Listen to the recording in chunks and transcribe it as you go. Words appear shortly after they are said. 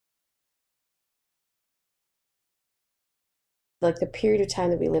like the period of time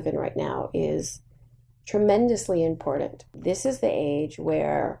that we live in right now is tremendously important. This is the age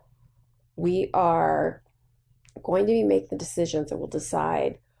where we are going to be making the decisions that will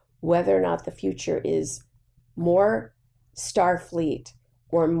decide whether or not the future is more Starfleet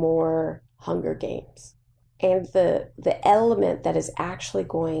or more Hunger Games. And the element that is actually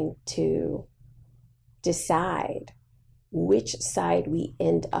going to decide which side we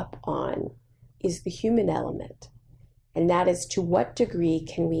end up on is the human element. And that is, to what degree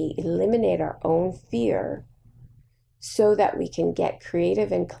can we eliminate our own fear so that we can get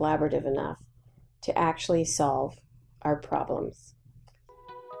creative and collaborative enough to actually solve our problems.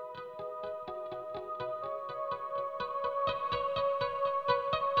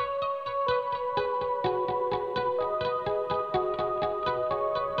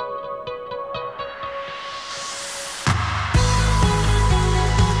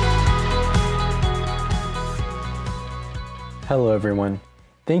 Hello everyone.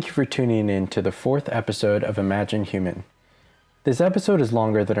 Thank you for tuning in to the 4th episode of Imagine Human. This episode is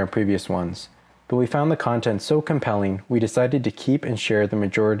longer than our previous ones, but we found the content so compelling we decided to keep and share the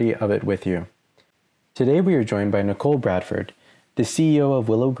majority of it with you. Today we are joined by Nicole Bradford, the CEO of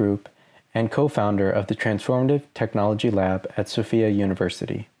Willow Group and co-founder of the Transformative Technology Lab at Sophia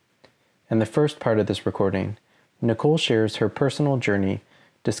University. In the first part of this recording, Nicole shares her personal journey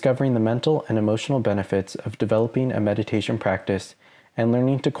discovering the mental and emotional benefits of developing a meditation practice and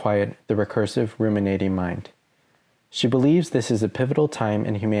learning to quiet the recursive ruminating mind. She believes this is a pivotal time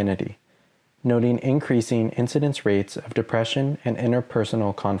in humanity, noting increasing incidence rates of depression and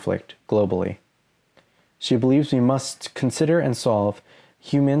interpersonal conflict globally. She believes we must consider and solve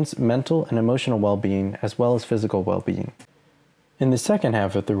humans' mental and emotional well-being as well as physical well-being. In the second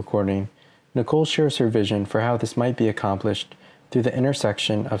half of the recording, Nicole shares her vision for how this might be accomplished through the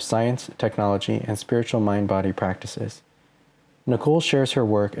intersection of science, technology, and spiritual mind-body practices. Nicole shares her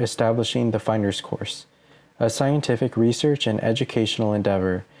work establishing the Finder's Course, a scientific research and educational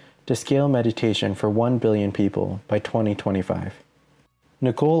endeavor to scale meditation for 1 billion people by 2025.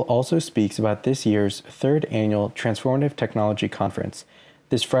 Nicole also speaks about this year's 3rd annual Transformative Technology Conference,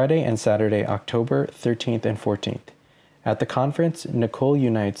 this Friday and Saturday, October 13th and 14th. At the conference, Nicole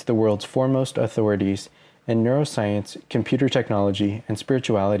unites the world's foremost authorities in neuroscience, computer technology, and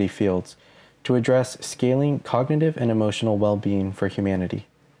spirituality fields to address scaling cognitive and emotional well-being for humanity.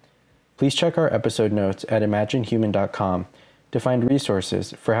 Please check our episode notes at imaginehuman.com to find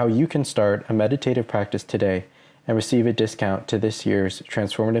resources for how you can start a meditative practice today and receive a discount to this year's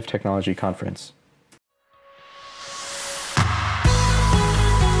Transformative Technology Conference.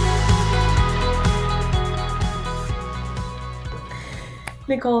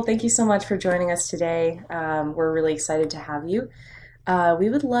 Nicole, thank you so much for joining us today. We're really excited to have you. We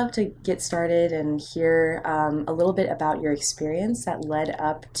would love to get started and hear a little bit about your experience that led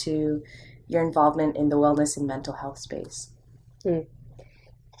up to your involvement in the wellness and mental health space.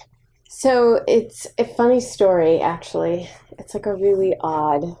 So it's a funny story, actually. It's like a really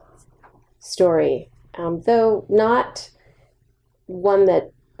odd story, though not one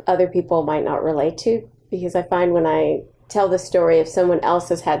that other people might not relate to, because I find when I tell the story, if someone else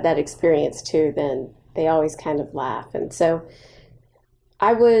has had that experience too, then they always kind of laugh. And so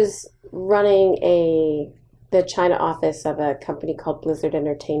I was running the China office of a company called Blizzard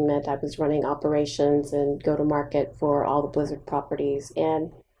Entertainment. I was running operations and go-to-market for all the Blizzard properties.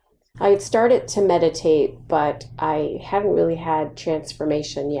 And I had started to meditate, but I hadn't really had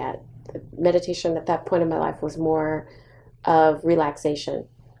transformation yet. Meditation at that point in my life was more of relaxation.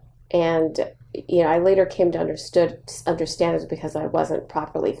 And I later came to understand it was because I wasn't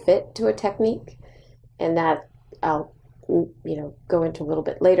properly fit to a technique, and that I'll go into a little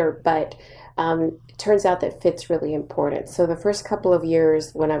bit later. But it turns out that fit's really important. So the first couple of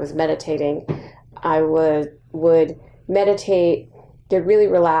years when I was meditating, I would meditate, get really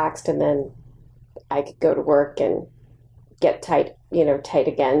relaxed, and then I could go to work and get tight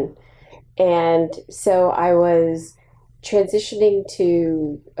again. And so I was transitioning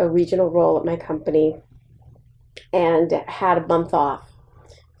to a regional role at my company and had a month off.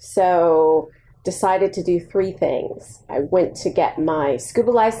 So decided to do 3 things. I went to get my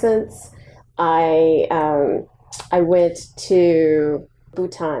scuba license. I went to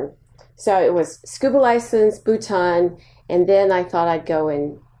Bhutan. So it was scuba license, Bhutan, and then I thought I'd go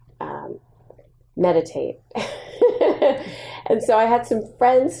and meditate. And so I had some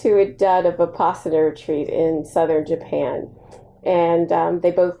friends who had done a Vipassana retreat in southern Japan, and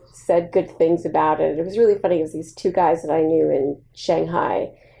they both said good things about it. It was really funny. It was these 2 guys that I knew in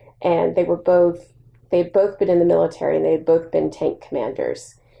Shanghai, and they'd both been in the military, and they'd both been tank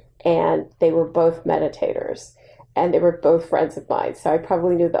commanders, and they were both meditators. and they were both friends of mine. So I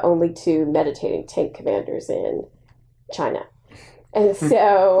probably knew the only two meditating tank commanders in China. And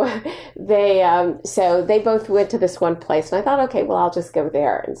so they both went to this one place, and I thought, okay, well, I'll just go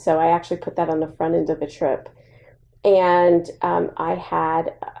there. And so I actually put that on the front end of the trip. And I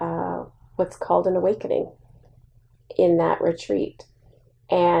had what's called an awakening in that retreat.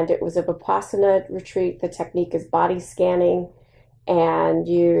 And it was a Vipassana retreat. The technique is body scanning. And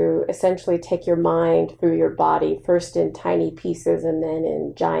you essentially take your mind through your body, first in tiny pieces and then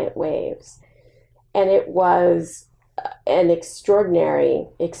in giant waves. And it was an extraordinary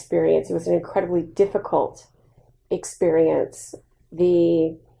experience. It was an incredibly difficult experience.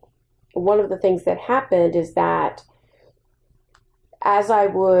 One of the things that happened is that as I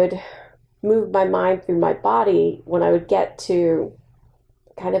would move my mind through my body, when I would get to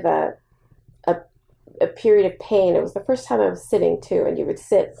kind of a period of pain, it was the first time I was sitting too, and you would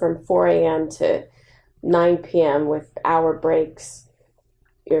sit from 4 a.m. to 9 p.m. with hour breaks,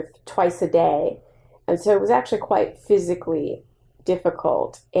 twice a day. And so it was actually quite physically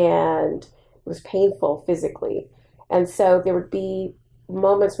difficult, and it was painful physically. And so there would be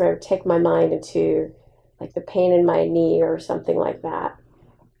moments where I would take my mind into like the pain in my knee or something like that.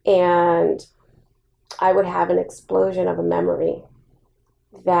 And I would have an explosion of a memory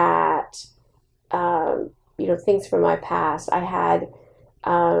that, things from my past. I had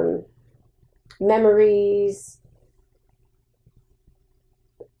memories.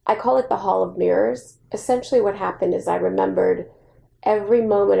 I call it the Hall of Mirrors. Essentially what happened is I remembered every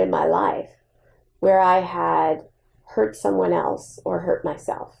moment in my life where I had hurt someone else or hurt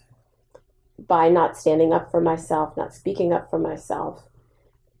myself by not standing up for myself, not speaking up for myself.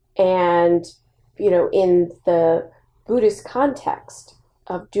 And, in the Buddhist context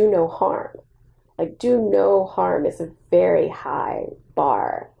of do no harm, like do no harm is a very high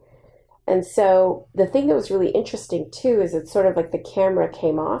bar. And so the thing that was really interesting too is it's sort of like the camera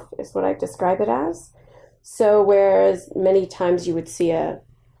came off, is what I describe it as. So whereas many times you would see a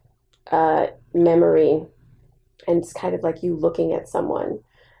memory and it's kind of like you looking at someone,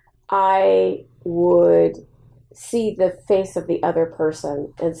 I would see the face of the other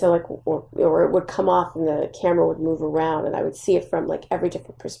person. And so or it would come off and the camera would move around and I would see it from like every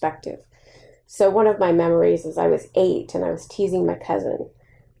different perspective. So one of my memories is I was 8 and I was teasing my cousin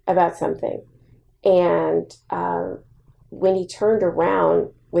about something. And when he turned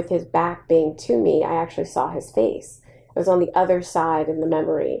around with his back being to me, I actually saw his face. It was on the other side in the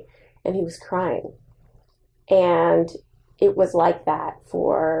memory, and he was crying. And it was like that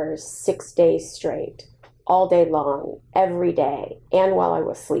for 6 days straight, all day long, every day, and while I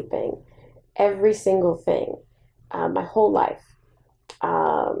was sleeping. Every single thing, my whole life.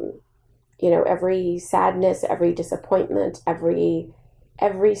 Every sadness, every disappointment, every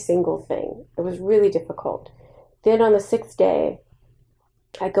single thing. It was really difficult. Then on the 6th day,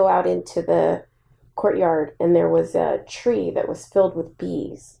 I go out into the courtyard and there was a tree that was filled with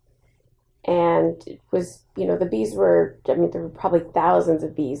bees. And it was, the bees were, there were probably thousands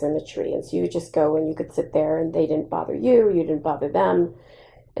of bees in the tree. And so you would just go and you could sit there and they didn't bother you, you didn't bother them.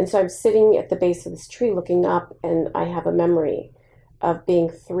 And so I'm sitting at the base of this tree looking up and I have a memory of being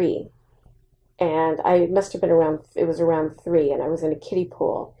 3. And it must have been around 3, and I was in a kiddie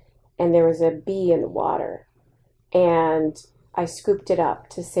pool, and there was a bee in the water, and I scooped it up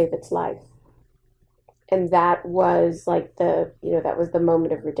to save its life. And that was like that was the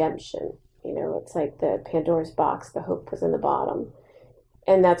moment of redemption. It's like the Pandora's box, the hook was in the bottom.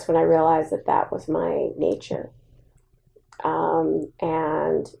 And that's when I realized that was my nature.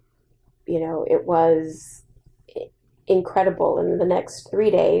 It was incredible. And the next 3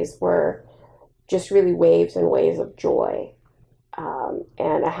 days were just really waves and waves of joy,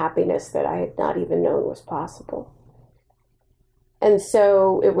 and a happiness that I had not even known was possible. And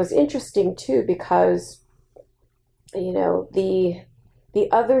so it was interesting too, because, the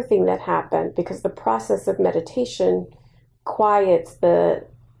other thing that happened, because the process of meditation quiets the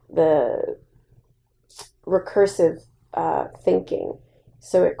recursive thinking.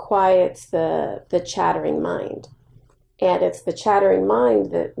 So it quiets the chattering mind. And it's the chattering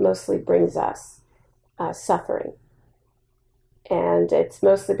mind that mostly brings us suffering. And it's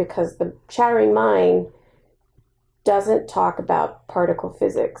mostly because the chattering mind doesn't talk about particle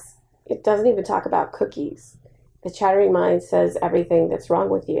physics. It doesn't even talk about cookies. The chattering mind says everything that's wrong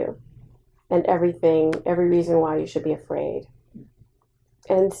with you and every reason why you should be afraid.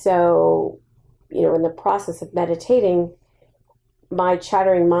 And so, in the process of meditating, my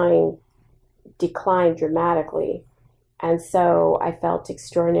chattering mind declined dramatically. And so I felt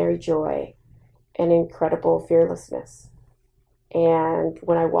extraordinary joy and incredible fearlessness. And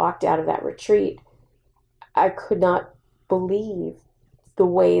when I walked out of that retreat, I could not believe the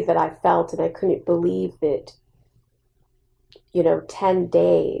way that I felt, and I couldn't believe that, 10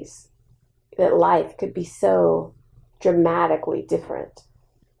 days, that life could be so dramatically different.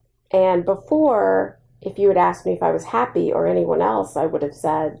 And before, if you had asked me if I was happy or anyone else, I would have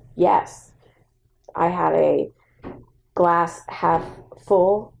said yes. I had a glass half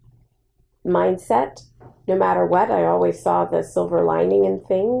full mindset. No matter what, I always saw the silver lining in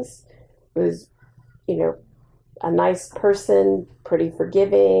things. Was, a nice person, pretty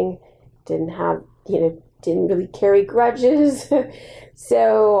forgiving, didn't really carry grudges.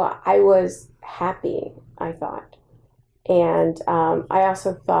 So I was happy, I thought. And I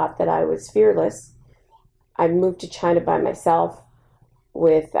also thought that I was fearless. I moved to China by myself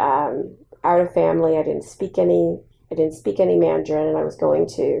out of family. I didn't speak any Mandarin, and I was going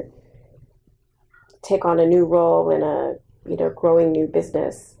to take on a new role in a growing new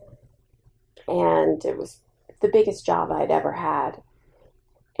business. And it was the biggest job I'd ever had.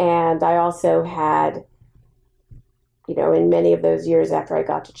 And I also had, in many of those years after I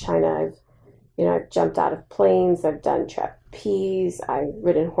got to China, I've jumped out of planes, I've done trapeze, I've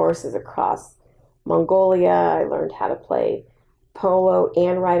ridden horses across Mongolia, I learned how to play polo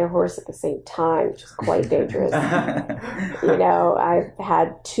and ride a horse at the same time, which is quite dangerous. I've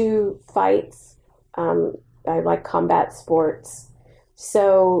had 2 fights. I like combat sports.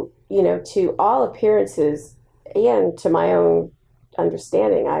 So, to all appearances and to my own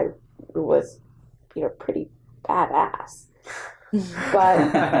understanding, I was, pretty badass.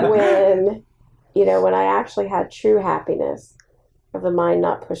 But when I actually had true happiness of the mind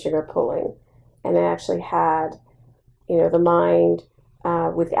not pushing or pulling, and I actually had, the mind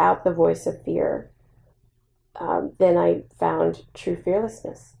without the voice of fear, then I found true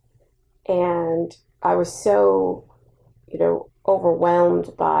fearlessness. And I was so,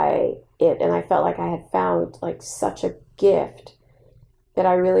 overwhelmed by it, and I felt like I had found like such a gift that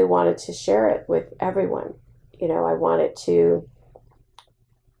I really wanted to share it with everyone. I wanted to,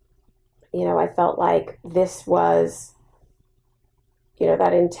 I felt like this was,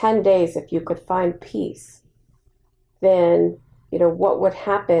 that in 10 days, if you could find peace, then, what would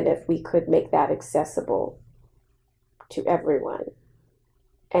happen if we could make that accessible to everyone?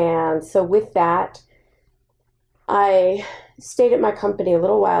 And so with that, I stayed at my company a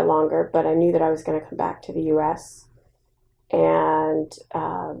little while longer, but I knew that I was going to come back to the U.S. and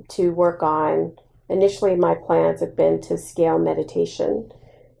to work on, initially my plans had been to scale meditation.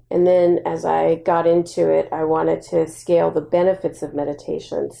 And then as I got into it, I wanted to scale the benefits of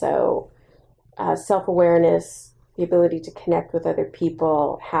meditation. So self-awareness, the ability to connect with other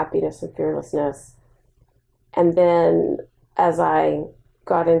people, happiness and fearlessness. And then as I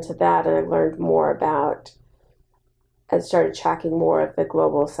got into that and I learned more about and started tracking more of the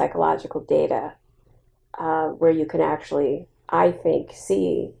global psychological data, where you can actually, I think,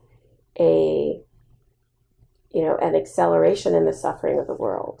 see an acceleration in the suffering of the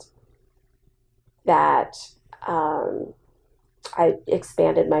world, that I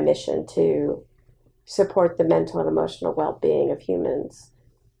expanded my mission to support the mental and emotional well-being of humans.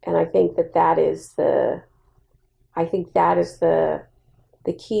 And I think that is the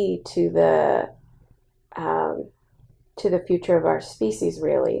key to the future of our species,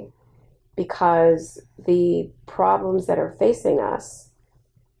 really, because the problems that are facing us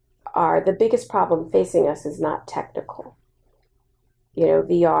the biggest problem facing us is not technical.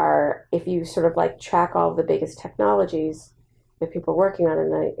 VR, if you sort of like track all the biggest technologies that people are working on,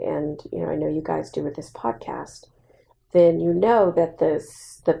 and I know you guys do with this podcast, then that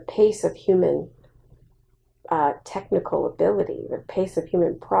the pace of human technical ability, the pace of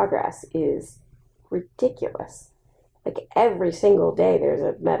human progress is ridiculous. Like every single day there's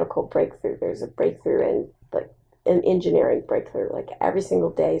a medical breakthrough, there's a breakthrough in like an engineering breakthrough, like every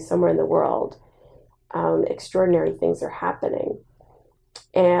single day somewhere in the world, extraordinary things are happening.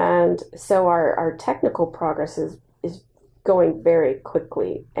 And so our technical progress is going very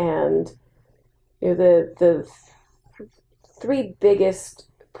quickly. And the 3 biggest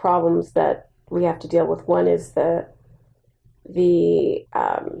problems that we have to deal with, one is the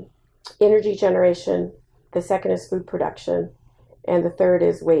energy generation, the second is food production, and the third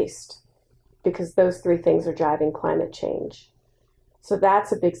is waste, because those 3 things are driving climate change. So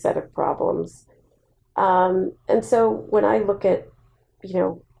that's a big set of problems. And so when I look at,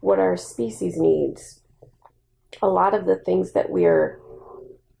 what our species needs, a lot of the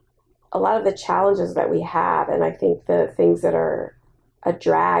challenges that we have, and I think the things that are a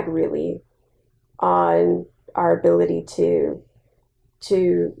drag really on our ability to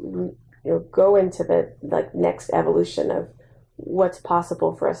go into the next evolution of what's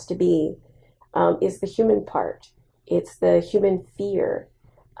possible for us to be, is the human part. It's the human fear.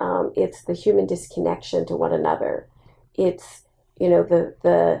 It's the human disconnection to one another. It's,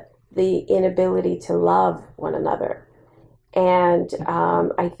 the inability to love one another. And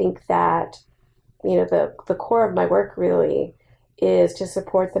I think that, the core of my work really is to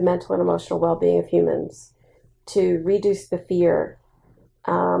support the mental and emotional well-being of humans, to reduce the fear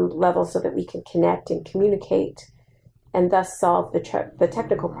level so that we can connect and communicate and thus solve the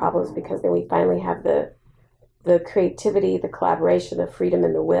technical problems, because then we finally have the creativity, the collaboration, the freedom,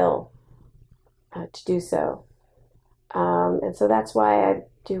 and the will to do so. And so that's why I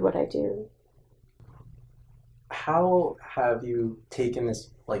do what I do. How have you taken this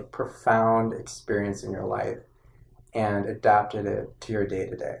profound experience in your life and adapted it to your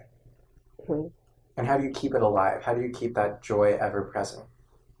day-to-day? Mm-hmm. And how do you keep it alive? How do you keep that joy ever present?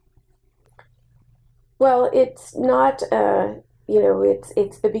 Well, it's not,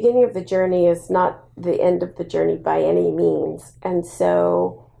 it's the beginning of the journey is not the end of the journey by any means. And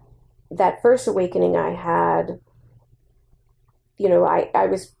so that first awakening I had, I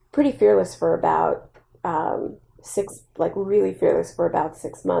was pretty fearless for about really fearless for about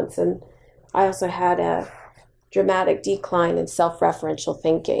 6 months. And I also had a dramatic decline in self-referential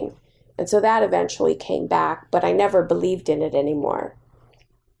thinking. And so that eventually came back, but I never believed in it anymore.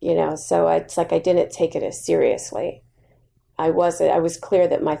 So it's like I didn't take it as seriously. I was clear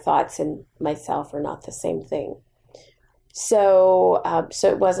that my thoughts and myself are not the same thing. So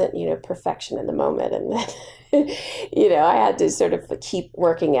it wasn't, perfection in the moment. And then, I had to sort of keep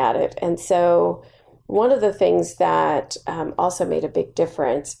working at it. And so one of the things that also made a big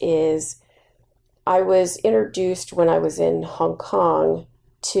difference is I was introduced when I was in Hong Kong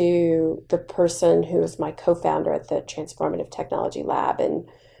to the person who was my co-founder at the Transformative Technology Lab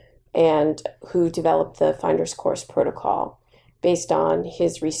and who developed the Finder's Course protocol based on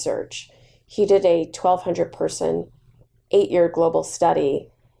his research. He did a 1,200 person, 8-year global study,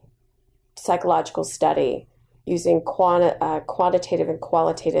 psychological study, using quantitative and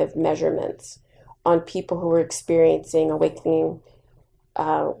qualitative measurements on people who were experiencing awakening,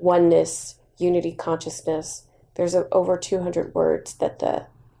 oneness, unity consciousness. There's over 200 words that the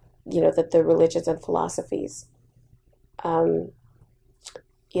religions and philosophies,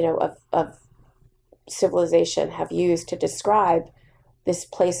 of civilization have used to describe this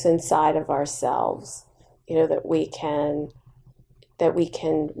place inside of ourselves, that we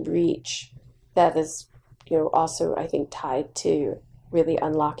can reach. That is, also I think tied to really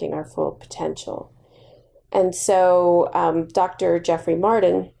unlocking our full potential. And so Dr. Jeffrey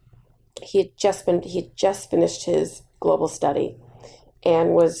Martin, he had just finished his global study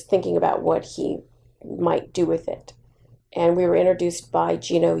and was thinking about what he might do with it. And we were introduced by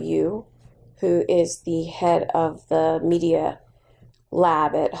Gino Yu, who is the head of the media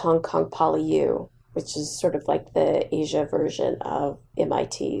lab at Hong Kong Poly U, which is sort of like the Asia version of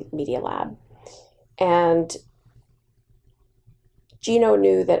MIT Media Lab. And Gino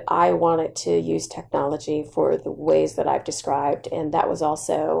knew that I wanted to use technology for the ways that I've described, and that was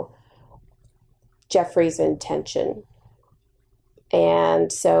also Jeffrey's intention.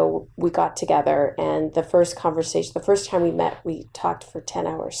 And so we got together, and the first time we met, we talked for 10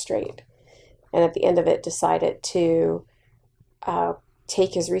 hours straight. And at the end of it, decided to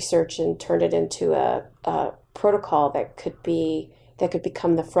take his research and turn it into a protocol that could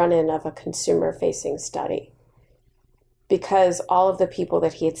become the front end of a consumer-facing study. Because all of the people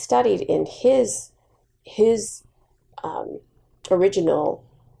that he had studied in his original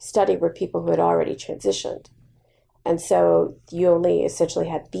study were people who had already transitioned. And so you only essentially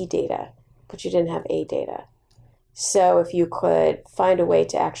had B data, but you didn't have A data. So if you could find a way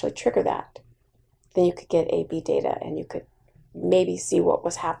to actually trigger that, then you could get A, B data, and you could maybe see what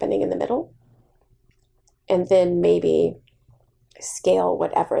was happening in the middle, and then maybe scale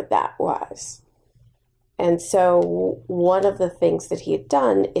whatever that was. And so one of the things that he had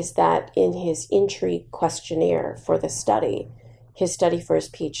done is that in his entry questionnaire for the study, his study for his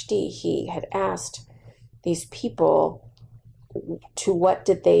PhD, he had asked these people to what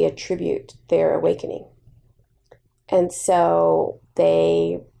did they attribute their awakening. And so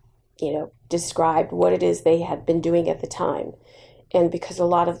they, described what it is they had been doing at the time. And because a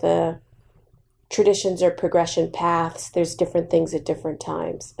lot of the traditions or progression paths, there's different things at different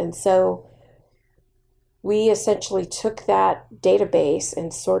times. And so we essentially took that database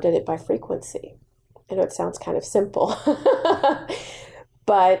and sorted it by frequency. I know it sounds kind of simple,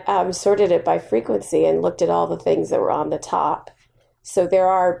 but sorted it by frequency and looked at all the things that were on the top. So there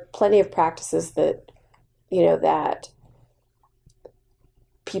are plenty of practices that, that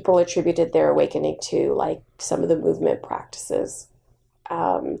people attributed their awakening to, like some of the movement practices.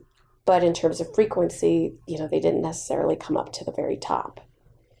 But but in terms of frequency, they didn't necessarily come up to the very top.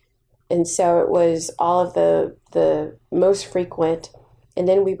 And so it was all of the most frequent, and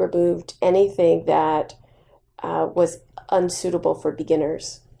then we removed anything that was unsuitable for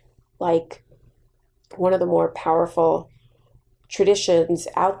beginners. Like, one of the more powerful traditions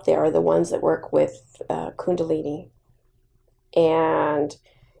out there are the ones that work with Kundalini. And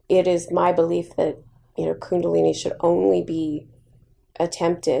it is my belief that, Kundalini should only be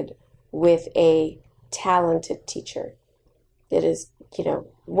attempted with a talented teacher. It is,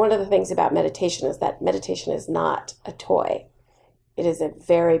 one of the things about meditation is that meditation is not a toy. It is a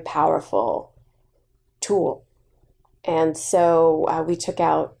very powerful tool. And so we took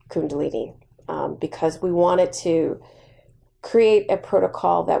out Kundalini because we wanted to create a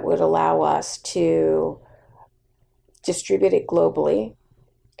protocol that would allow us to distribute it globally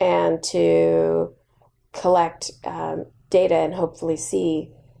and to collect data and hopefully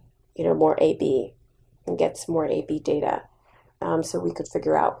see, more AB and get some more AB data, so we could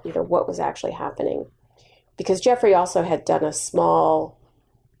figure out, what was actually happening. Because Jeffrey also had done a small,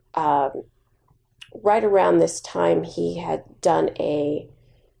 right around this time, he had done a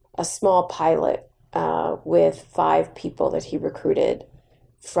small pilot with 5 people that he recruited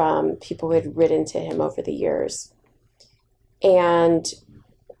from people who had written to him over the years. And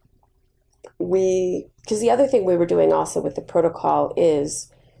because the other thing we were doing also with the protocol is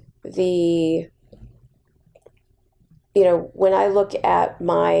when I look at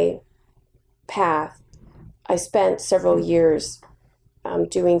my path, I spent several years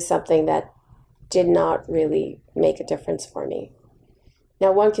doing something that did not really make a difference for me.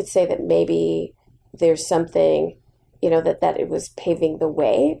 Now, one could say that maybe there's something, that it was paving the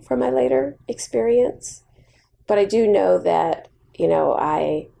way for my later experience. But I do know that,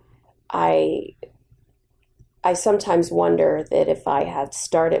 I sometimes wonder that if I had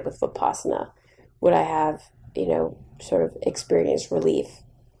started with Vipassana, would I have, sort of experienced relief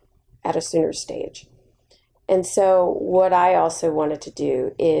at a sooner stage. And so what I also wanted to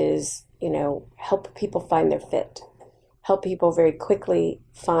do is, help people find their fit, help people very quickly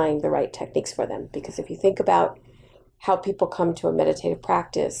find the right techniques for them. Because if you think about how people come to a meditative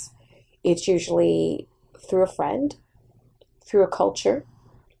practice, it's usually through a friend, through a culture,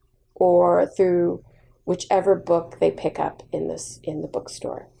 or through whichever book they pick up in the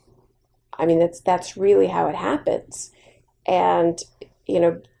bookstore. I mean, that's really how it happens. And,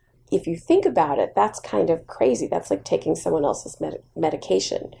 if you think about it, that's kind of crazy. That's like taking someone else's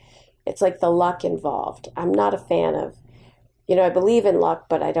medication. It's like the luck involved. I'm not a fan of, I believe in luck,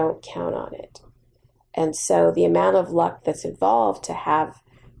 but I don't count on it. And so the amount of luck that's involved to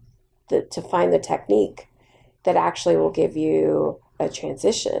find the technique that actually will give you a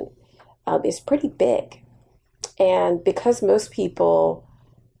transition is pretty big. And because most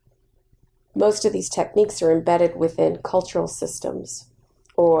of these techniques are embedded within cultural systems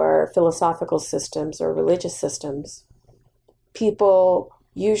or philosophical systems or religious systems, people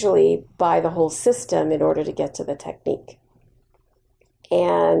usually buy the whole system in order to get to the technique.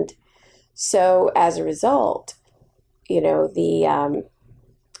 And so as a result, there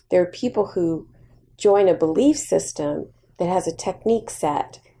are people who join a belief system that has a technique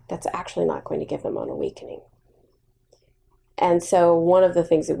set that's actually not going to give them an awakening. And so one of the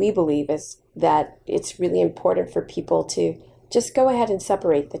things that we believe is that it's really important for people to just go ahead and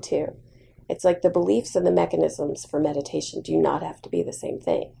separate the two. It's like the beliefs and the mechanisms for meditation do not have to be the same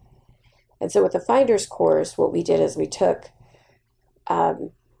thing. And so with the Finder's Course, what we did is we took a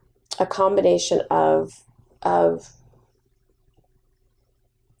combination of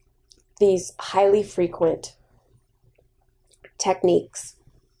these highly frequent techniques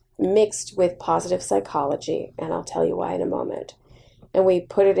mixed with positive psychology, and I'll tell you why in a moment. And we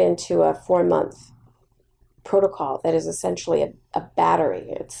put it into a 4-month protocol that is essentially a battery.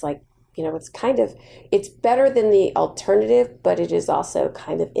 It's like, it's better than the alternative, but it is also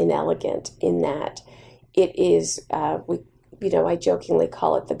kind of inelegant in that it is, I jokingly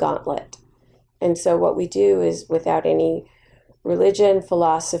call it the gauntlet. And so what we do is, without any religion,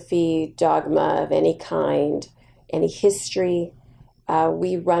 philosophy, dogma of any kind, any history,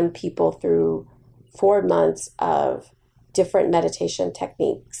 we run people through 4 months of different meditation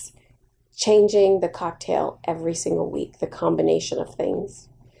techniques, changing the cocktail every single week, the combination of things,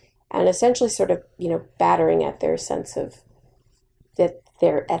 and essentially sort of, battering at their sense of that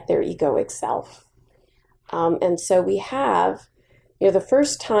they're at their egoic self. And so we have, the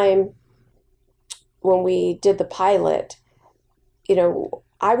first time when we did the pilot,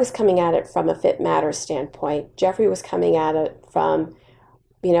 I was coming at it from a Fit Matter standpoint. Jeffrey was coming at it from,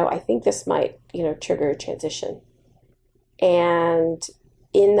 I think this might, trigger a transition. And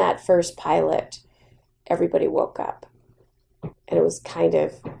in that first pilot, everybody woke up. And it was kind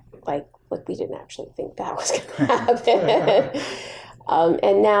of like we didn't actually think that was going to happen.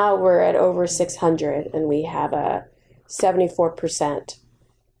 And now we're at over 600, and we have a 74%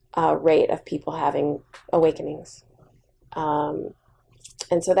 rate of people having awakenings. And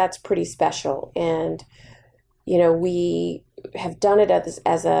so that's pretty special. And, we have done it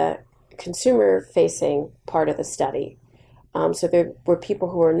as a consumer-facing part of the study. So there were people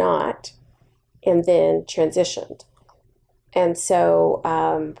who were not, and then transitioned. And so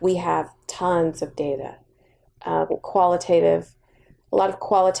we have tons of data, a lot of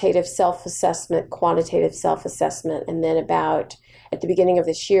qualitative self-assessment, quantitative self-assessment, and then at the beginning of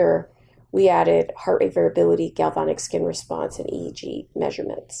this year, we added heart rate variability, galvanic skin response, and EEG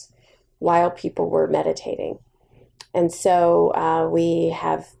measurements while people were meditating. And so we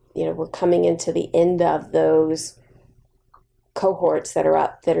have, we're coming into the end of those cohorts that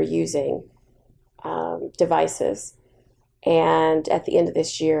are using devices. And at the end of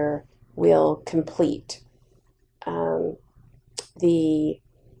this year, we'll complete the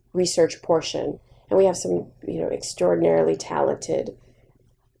research portion. And we have some, extraordinarily talented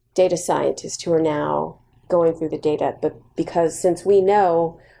data scientists who are now going through the data. But because since we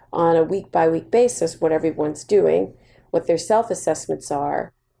know on a week-by-week basis what everyone's doing, what their self-assessments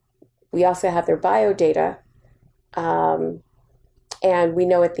are, we also have their bio data. And we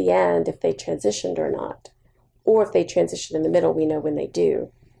know at the end if they transitioned or not. Or if they transition in the middle, we know when they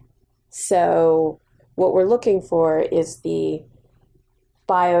do. So what we're looking for is the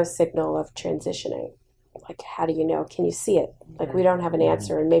biosignal of transitioning. Like, how do you know? Can you see it? Like, we don't have an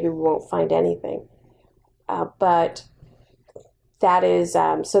answer, and maybe we won't find anything. But that is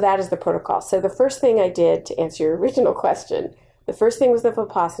the protocol. So the first thing I did, to answer your original question, the first thing was the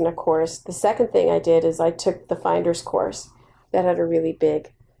Vipassana course. The second thing I did is I took the Finders course. That had a really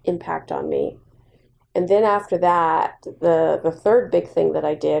big impact on me. And then after that, the third big thing that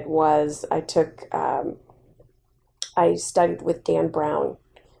I did was I studied with Dan Brown,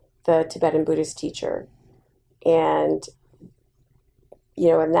 the Tibetan Buddhist teacher. And,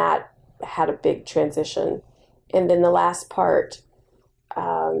 and that had a big transition. And then the last part,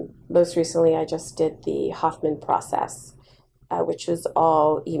 most recently, I just did the Hoffman process, which was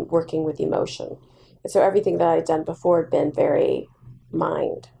all working with emotion. And so everything that I'd done before had been very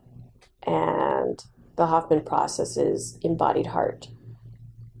mind. And the Hoffman process is embodied heart.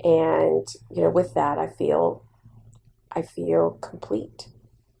 And, with that, I feel complete.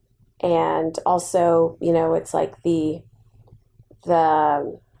 And also, it's like I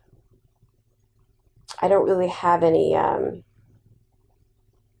don't really have any, I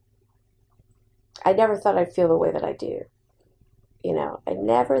never thought I'd feel the way that I do. I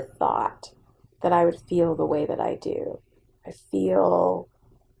never thought that I would feel the way that I do. I feel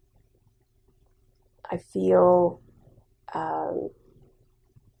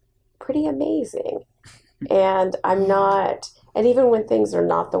pretty amazing. And I'm not, and even when things are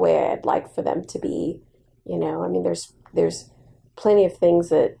not the way I'd like for them to be, there's plenty of things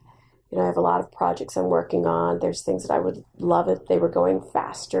that, I have a lot of projects I'm working on. There's things that I would love if they were going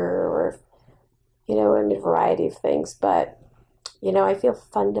faster or, and a variety of things. But, I feel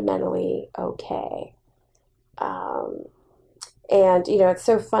fundamentally okay. And, it's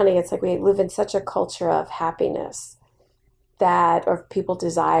so funny. It's like we live in such a culture of happiness or people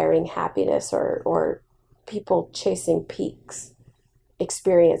desiring happiness or people chasing peaks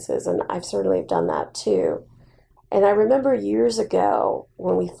experiences. And I've certainly done that too. And I remember years ago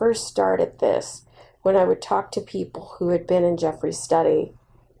when we first started this, when I would talk to people who had been in Jeffrey's study,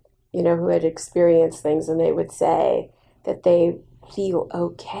 who had experienced things, and they would say that they feel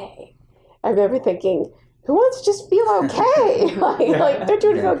okay. I remember thinking, who wants to just feel okay? like don't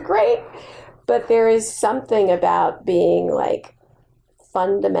you feel great? But there is something about being like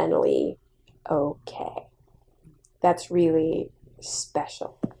fundamentally okay. That's really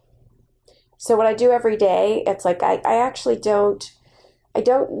special. So what I do every day, it's like I actually don't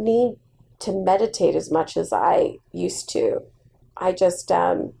need to meditate as much as I used to. I just,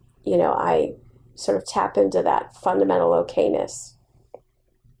 I sort of tap into that fundamental okayness.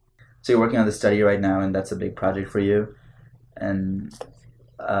 So you're working on the study right now, and that's a big project for you. And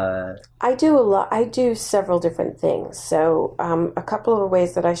I do a lot. I do several different things. So a couple of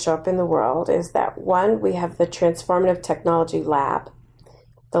ways that I show up in the world is that, one, we have the Transformative Technology Lab.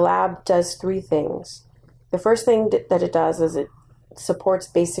 The lab does three things. The first thing that it does is it supports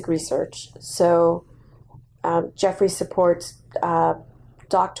basic research. So Jeffrey supports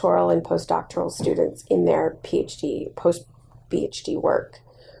doctoral and postdoctoral students in their PhD, post-PhD work,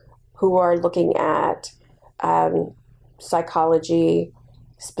 who are looking at psychology,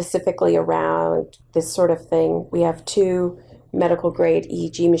 specifically around this sort of thing. We have 2 medical grade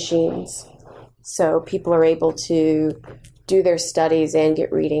EEG machines, so people are able to do their studies and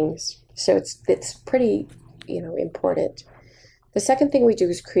get readings. So it's pretty, important. The second thing we do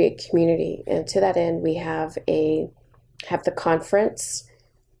is create community, and to that end, we have the conference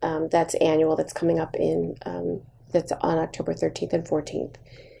that's annual, that's coming up that's on October 13th and 14th.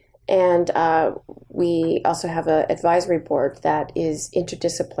 And we also have an advisory board that is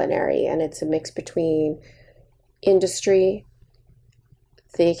interdisciplinary, and it's a mix between industry,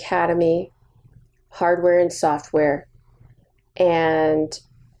 the academy, hardware and software, and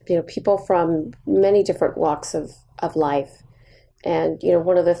people from many different walks of life. And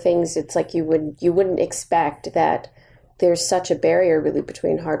one of the things, it's like you wouldn't expect that there's such a barrier really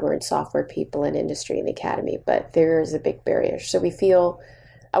between hardware and software people and industry and the academy, but there is a big barrier. So we feel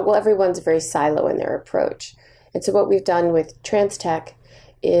everyone's very silo in their approach. And so what we've done with TransTech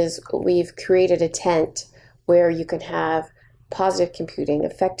is we've created a tent where you can have positive computing,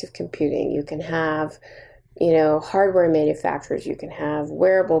 effective computing, you can have hardware manufacturers, you can have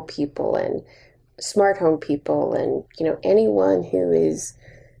wearable people and smart home people, and anyone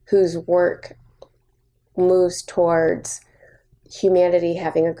whose work moves towards humanity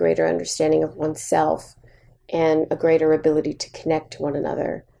having a greater understanding of oneself and a greater ability to connect to one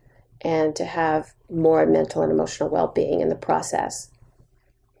another and to have more mental and emotional well-being in the process.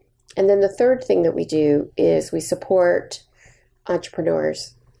 And then the third thing that we do is we support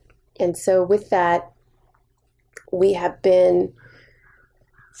entrepreneurs. And so with that, we have been,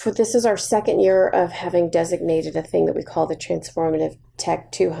 this is our second year of having designated a thing that we call the Transformative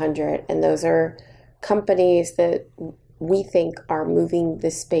Tech 200. And those are companies that we think are moving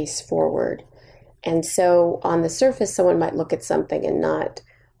this space forward. And so on the surface, someone might look at something and not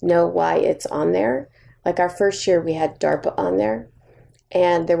know why it's on there. Like our first year, we had DARPA on there.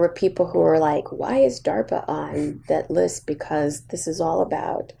 And there were people who were like, why is DARPA on that list? Because this is all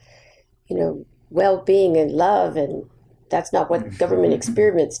about, well-being and love. And that's not what government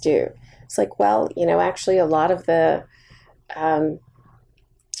experiments do. It's like, well, actually a lot of the,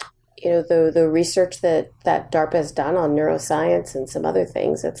 the research that DARPA has done on neuroscience and some other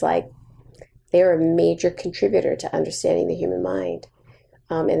things, it's like they're a major contributor to understanding the human mind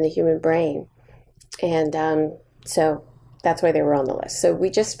and the human brain. And so that's why they were on the list. So we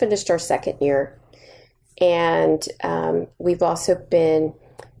just finished our second year, and we've also been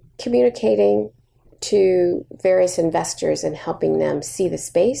communicating to various investors and helping them see the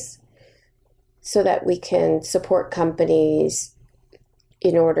space so that we can support companies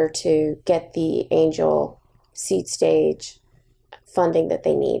in order to get the angel seed stage funding that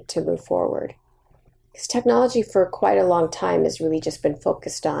they need to move forward. Because technology for quite a long time has really just been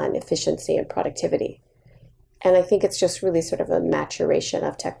focused on efficiency and productivity. And I think it's just really sort of a maturation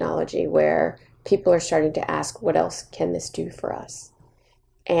of technology where people are starting to ask, what else can this do for us?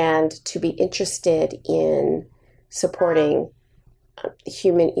 And to be interested in supporting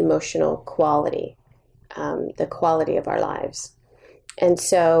human emotional quality, the quality of our lives. And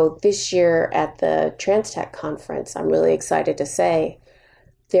so this year at the TransTech conference, I'm really excited to say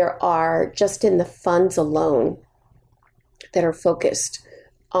there are, just in the funds alone that are focused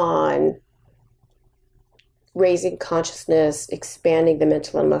on raising consciousness, expanding the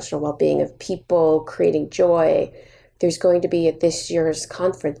mental and emotional well-being of people, creating joy. There's going to be, at this year's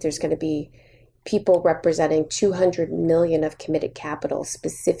conference, there's going to be people representing 200 million of committed capital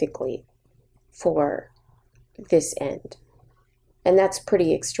specifically for this end. And that's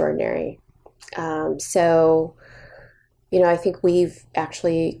pretty extraordinary. So, I think we've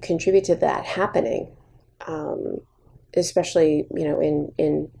actually contributed to that happening, especially,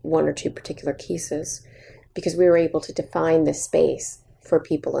 in one or two particular cases, because we were able to define the space for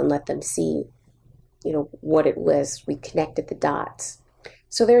people and let them see, what it was. We connected the dots.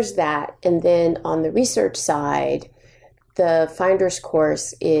 So there's that. And then on the research side, the Finder's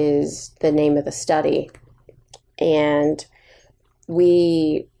Course is the name of the study. And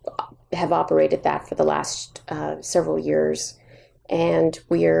we have operated that for the last several years. And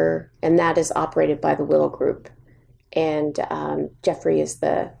that is operated by the Willow Group. And Jeffrey is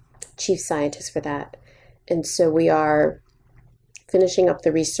the chief scientist for that. And so we are finishing up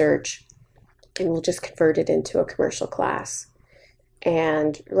the research, and we'll just convert it into a commercial class.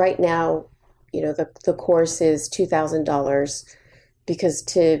 And right now, the course is $2,000 because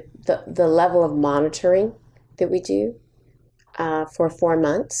to the level of monitoring that we do for 4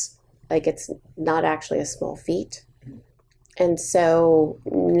 months, like it's not actually a small feat. And so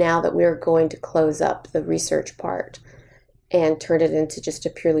now that we're going to close up the research part and turn it into just a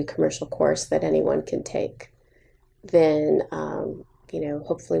purely commercial course that anyone can take, then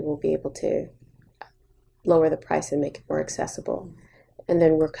hopefully we'll be able to lower the price and make it more accessible. And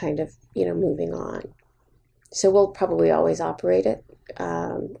then we're kind of, moving on. So we'll probably always operate it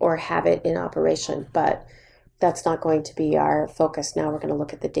or have it in operation, but that's not going to be our focus. Now we're going to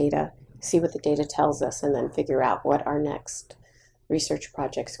look at the data, see what the data tells us, and then figure out what our next research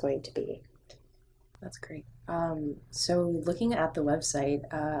project's going to be. That's great. So looking at the website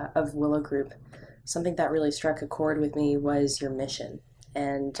of Willow Group, something that really struck a chord with me was your mission.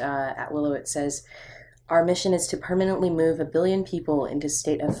 And at Willow it says, our mission is to permanently move 1 billion people into a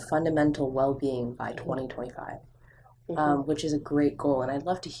state of fundamental well-being by 2025, which is a great goal. And I'd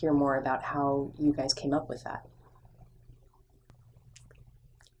love to hear more about how you guys came up with that.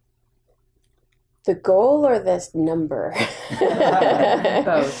 The goal or this number?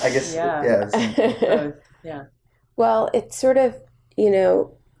 Both. I guess, yeah. Both, yeah. Well, it's sort of,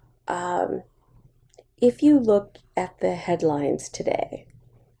 if you look at the headlines today,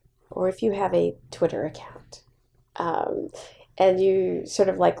 or if you have a Twitter account, and you sort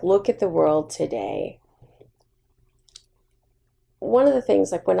of look at the world today, one of the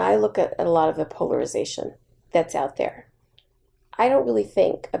things, when I look at a lot of the polarization that's out there, I don't really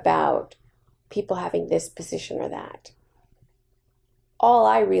think about people having this position or that. All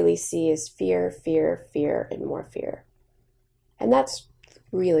I really see is fear, fear, fear, and more fear. And that's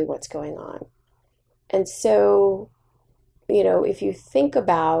really what's going on. And so, if you think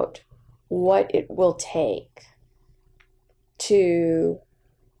about what it will take to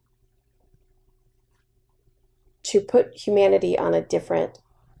put humanity on a different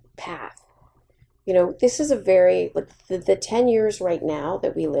path, this is a very, the 10 years right now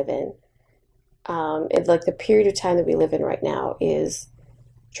that we live in, and the period of time that we live in right now is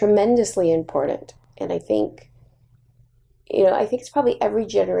tremendously important. And I think it's probably every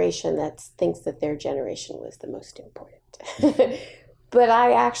generation that thinks that their generation was the most important. But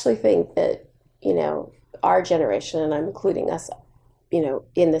I actually think that, our generation, and I'm including us,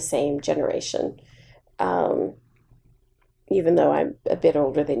 in the same generation, even though I'm a bit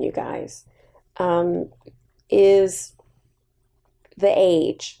older than you guys, is the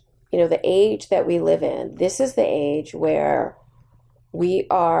age. The age that we live in. This is the age where we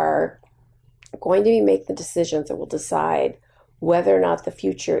are going to be making the decisions that will decide whether or not the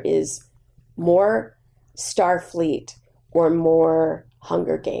future is more Starfleet or more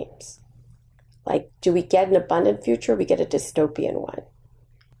Hunger Games. Do we get an abundant future or we get a dystopian one?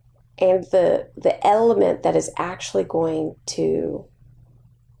 And the element that is actually going to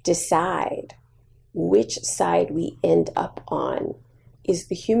decide which side we end up on is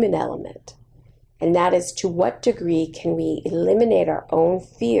the human element. And that is, to what degree can we eliminate our own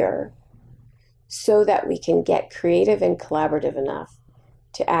fear so that we can get creative and collaborative enough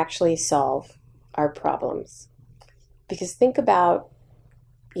to actually solve our problems. Because think about,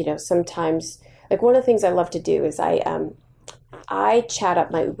 sometimes, one of the things I love to do is I chat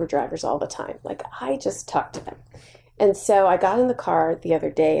up my Uber drivers all the time. I just talk to them. And so I got in the car the other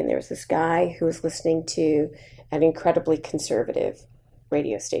day, and there was this guy who was listening to an incredibly conservative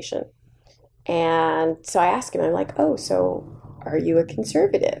radio station. And so I asked him, I'm like, oh, so are you a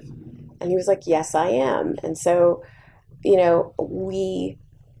conservative? And he was like, yes, I am. And so, and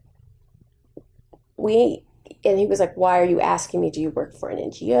he was like, why are you asking me? Do you work for an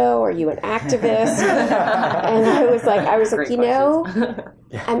NGO? Are you an activist? And I was like,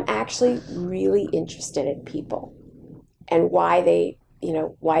 I'm actually really interested in people and why they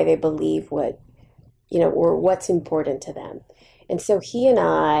believe what, or what's important to them. And so he and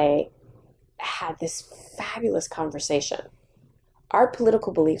I had this fabulous conversation. Our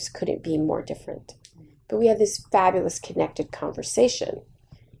political beliefs couldn't be more different, but we had this fabulous connected conversation.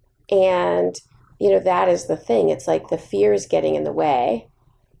 And, that is the thing. It's the fear is getting in the way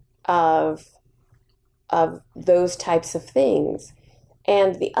of those types of things.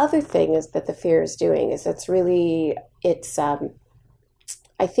 And the other thing is that the fear is doing is I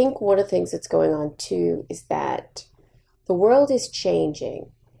think one of the things that's going on too is that the world is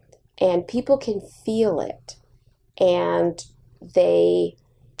changing and people can feel it, and they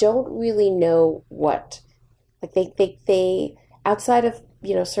don't really know what, they outside of,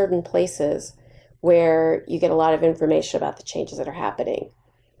 certain places where you get a lot of information about the changes that are happening,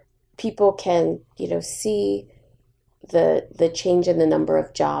 people can, see the change in the number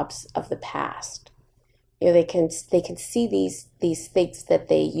of jobs of the past. They can see these things that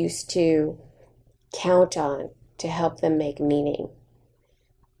they used to count on to help them make meaning.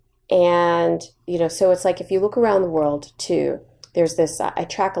 And, so it's if you look around the world too, there's this, I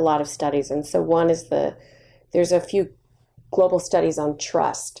track a lot of studies. And so one is there's a few global studies on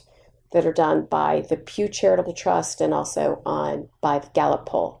trust that are done by the Pew Charitable Trust and also by the Gallup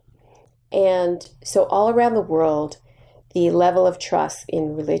poll. And so all around the world, the level of trust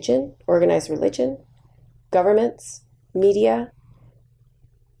in religion, organized religion, governments, media,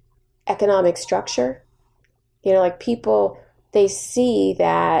 economic structure, like people, they see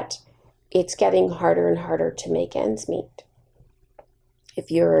that it's getting harder and harder to make ends meet. If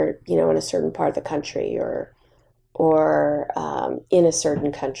you're, in a certain part of the country or in a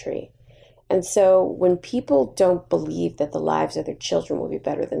certain country. And so when people don't believe that the lives of their children will be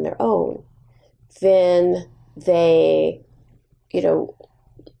better than their own, then they,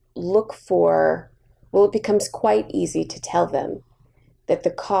 look for, it becomes quite easy to tell them that the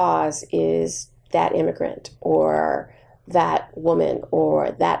cause is that immigrant or that woman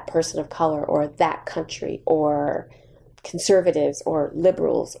or that person of color or that country or conservatives or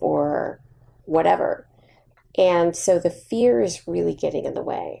liberals or whatever. And so the fear is really getting in the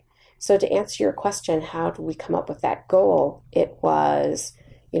way. So to answer your question, how do we come up with that goal? It was,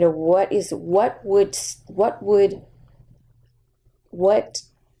 what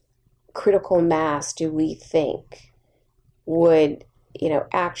critical mass do we think would,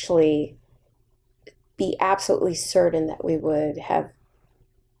 actually be absolutely certain that we would have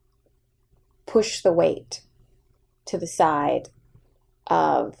pushed the weight to the side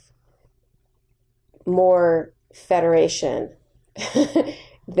of more federation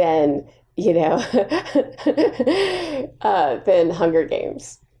than, than Hunger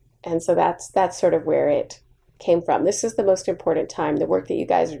Games. And so that's sort of where it came from. This is the most important time. The work that you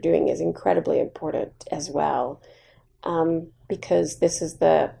guys are doing is incredibly important as well, because this is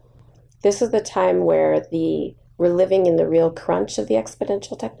the time where we're living in the real crunch of the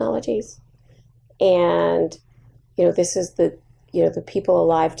exponential technologies. And, this is the people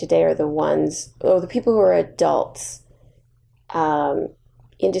alive today are the people who are adults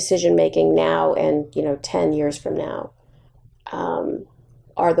in decision making now and, 10 years from now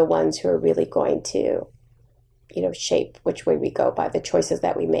are the ones who are really going to, shape which way we go by the choices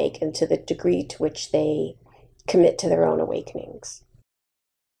that we make and to the degree to which they commit to their own awakenings.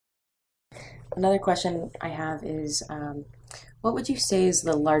 Another question I have is, what would you say is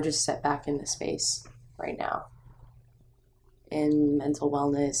the largest setback in the space right now in mental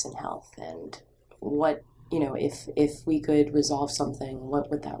wellness and health? And what, if we could resolve something, what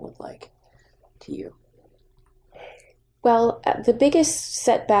would that look like to you? Well, the biggest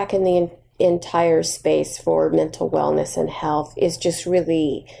setback in the entire space for mental wellness and health is just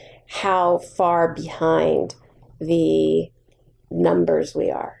really how far behind the numbers we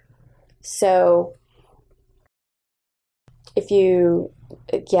are. So if you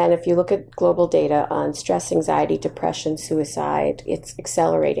look at global data on stress, anxiety, depression, suicide, it's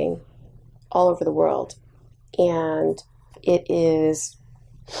accelerating all over the world. And it is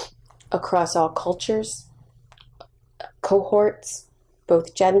across all cultures, cohorts,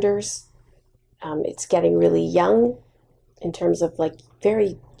 both genders. It's getting really young in terms of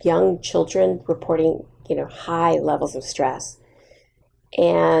very young children reporting, high levels of stress.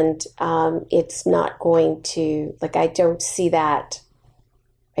 And it's not going to, I don't see that.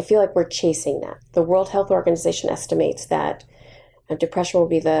 I feel like we're chasing that. The World Health Organization estimates that depression will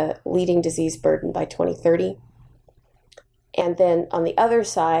be the leading disease burden by 2030. And then on the other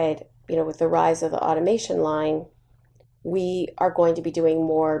side, with the rise of the automation line, we are going to be doing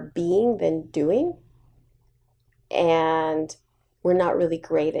more being than doing. And we're not really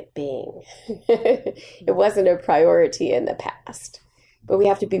great at being. It wasn't a priority in the past, but we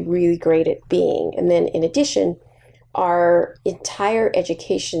have to be really great at being. And then in addition, our entire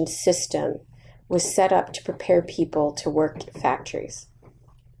education system was set up to prepare people to work in factories.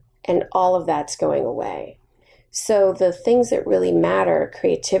 And all of that's going away. So the things that really matter,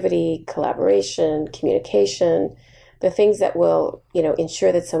 creativity, collaboration, communication, the things that will,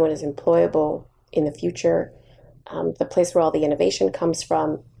 ensure that someone is employable in the future, the place where all the innovation comes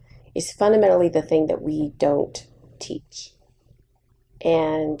from, is fundamentally the thing that we don't teach.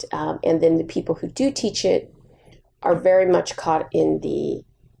 And then the people who do teach it are very much caught in the,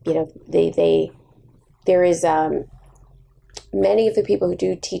 there is many of the people who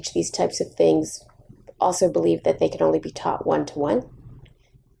do teach these types of things also believe that they can only be taught one-to-one,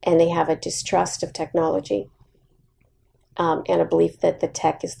 and they have a distrust of technology and a belief that the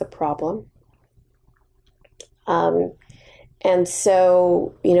tech is the problem. And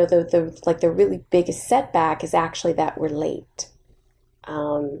so, the really biggest setback is actually that we're late,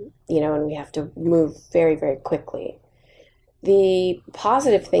 and we have to move very, very quickly. The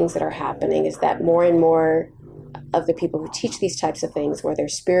positive things that are happening is that more and more of the people who teach these types of things, whether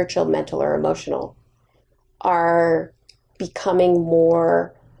spiritual, mental, or emotional, are becoming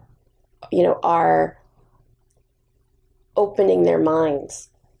more are opening their minds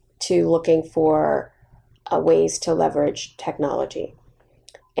to looking for ways to leverage technology.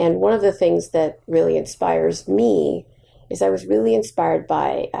 And one of the things that really inspires me is I was really inspired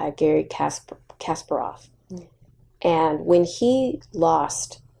by Gary Kasparov. Mm. And when he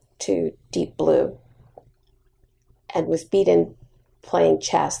lost to Deep Blue and was beaten playing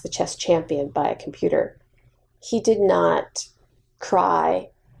chess, the chess champion, by a computer, he did not cry.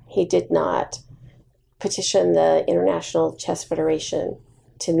 He did not petition the International Chess Federation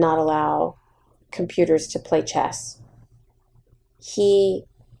to not allow computers to play chess. He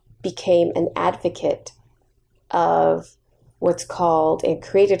became an advocate of what's called, and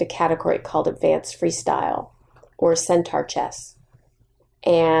created a category called advanced freestyle or centaur chess.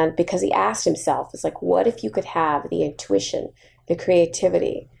 And because he asked himself, it's like, what if you could have the intuition, the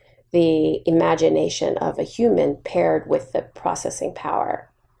creativity, the imagination of a human paired with the processing power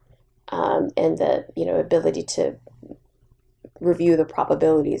and the ability to review the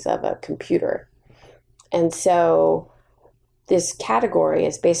probabilities of a computer. And so this category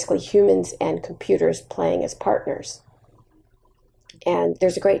is basically humans and computers playing as partners. And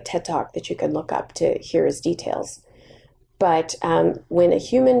there's a great TED Talk that you can look up to hear his details. But when a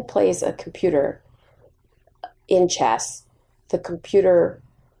human plays a computer in chess, the computer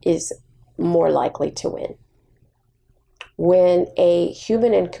is more likely to win. When a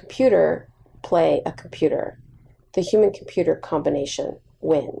human and computer play a computer, the human-computer combination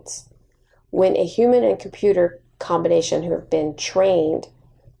wins. When a human and computer combination who have been trained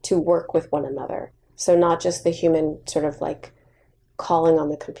to work with one another, so not just the human sort of like calling on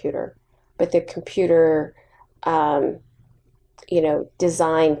the computer, but the computer,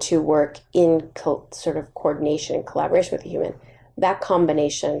 designed to work in sort of coordination and collaboration with the human, that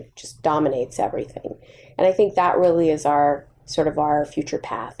combination just dominates everything. And I think that really is our future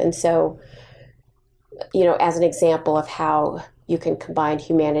path. And so, as an example of how you can combine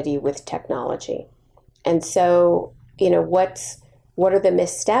humanity with technology. And so, what are the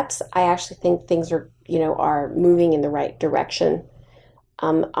missteps? I actually think things are moving in the right direction.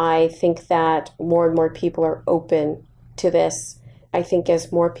 I think that more and more people are open to this. I think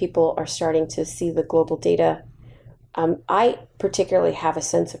as more people are starting to see the global data, I particularly have a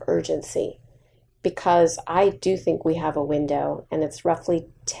sense of urgency because I do think we have a window, and it's roughly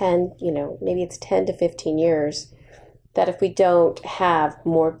 10, maybe it's 10 to 15 years, that if we don't have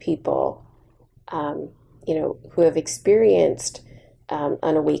more people, who have experienced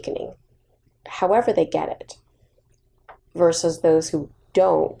an awakening, however they get it, versus those who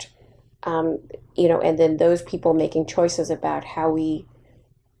don't, and then those people making choices about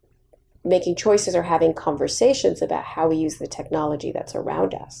making choices or having conversations about how we use the technology that's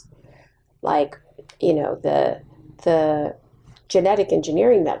around us. Like, the genetic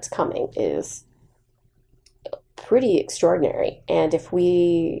engineering that's coming is pretty extraordinary. And if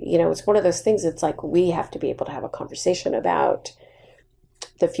we, it's one of those things, it's like we have to be able to have a conversation about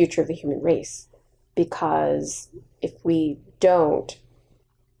the future of the human race. Because if we don't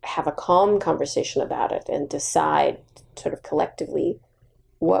have a calm conversation about it and decide sort of collectively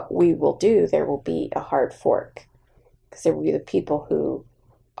what we will do, there will be a hard fork. Because there will be the people who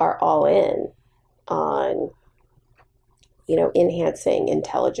are all in on, enhancing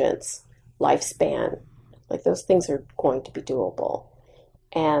intelligence, lifespan. Like those things are going to be doable.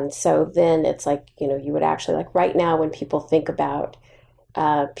 And so then it's like, you would actually, like right now when people think about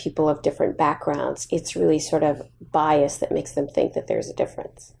people of different backgrounds, it's really sort of bias that makes them think that there's a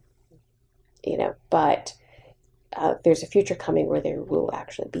difference. But there's a future coming where there will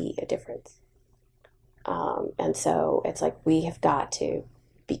actually be a difference. And so it's like we have got to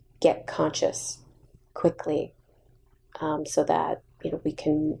get conscious quickly so that, we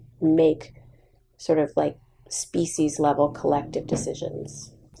can make sort of like species level collective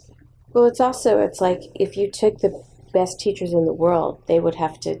decisions. Well, it's like if you took the best teachers in the world, they would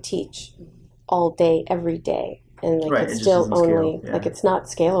have to teach all day, every day. And like it's still only, like it's not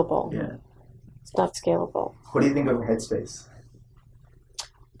scalable. Yeah. It's not scalable. What do you think of Headspace?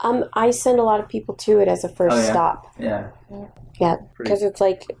 I send a lot of people to it as a first stop. Yeah. Yeah, because it's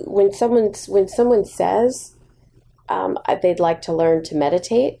like when someone says they'd like to learn to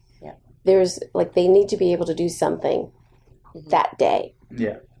meditate, there's like they need to be able to do something that day.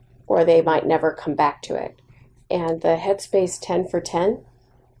 Yeah. Or they might never come back to it. And the Headspace 10 for 10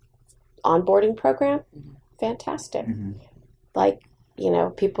 onboarding program, fantastic. Mm-hmm. Like,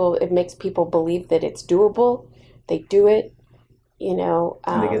 it makes people believe that it's doable. They do it, and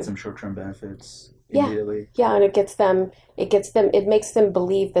they get some short-term benefits immediately. Yeah, and it makes them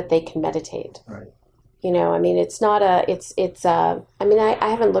believe that they can meditate. Right. I mean, it's not I mean, I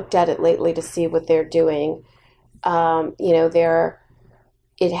haven't looked at it lately to see what they're doing. It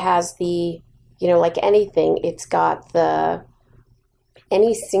has like anything, it's got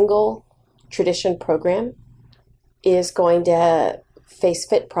any single tradition program is going to face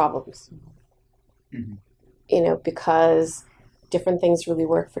fit problems, because different things really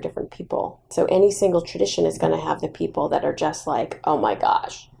work for different people. So any single tradition is going to have the people that are just like, oh my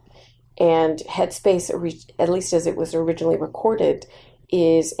gosh. And Headspace, at least as it was originally recorded,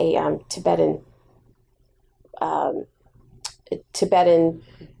 is a Tibetan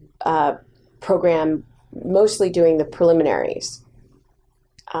program, mostly doing the preliminaries.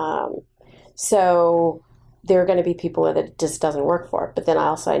 So there are going to be people that it just doesn't work for. But then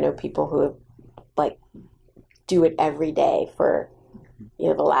I know people who like do it every day for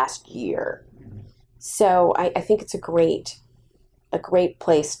the last year. So I think it's a great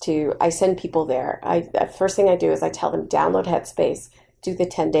place I send people there. The first thing I do is I tell them, download Headspace, do the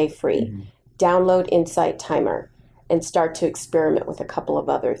 10-day free, download Insight Timer, and start to experiment with a couple of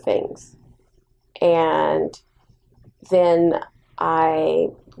other things. And then I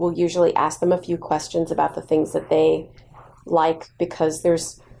will usually ask them a few questions about the things that they like, because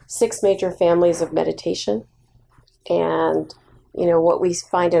there's 6 major families of meditation. And, what we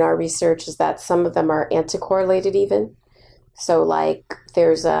find in our research is that some of them are anticorrelated even. So like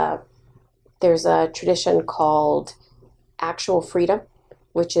there's a tradition called Actual Freedom,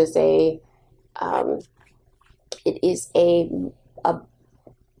 which is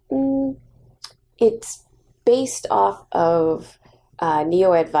it's based off of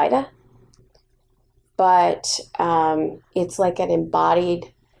Neo-Advaita, but it's like an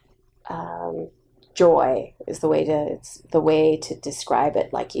embodied joy is the way to describe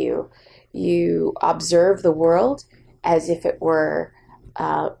it. Like you observe the world as if it were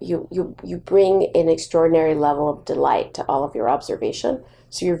you bring an extraordinary level of delight to all of your observation.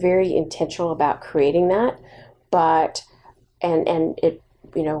 So you're very intentional about creating that, but and it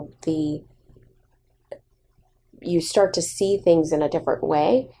you start to see things in a different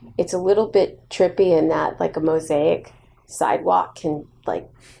way. It's a little bit trippy in that, like, a mosaic sidewalk can, like,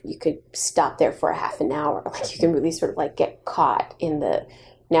 you could stop there for a half an hour. Like, you can really sort of like get caught in the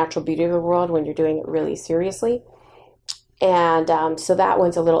natural beauty of the world when you're doing it really seriously. And so that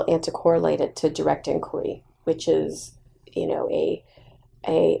one's a little anticorrelated to direct inquiry, which is,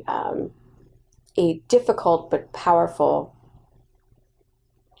 a difficult but powerful,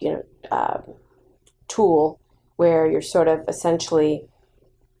 tool where you're sort of essentially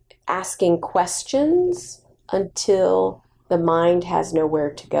asking questions until the mind has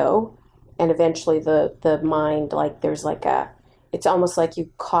nowhere to go. And eventually the mind, like, there's like it's almost like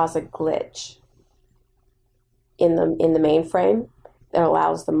you cause a glitch in the mainframe that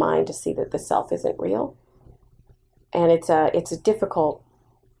allows the mind to see that the self isn't real. And it's a difficult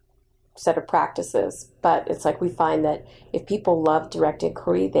set of practices, but it's like we find that if people love direct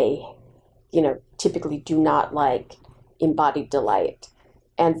inquiry, they, typically do not like embodied delight,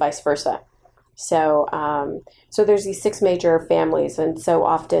 and vice versa. So, so there's these 6 major families, and so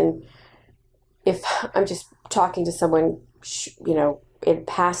often, if I'm just talking to someone, in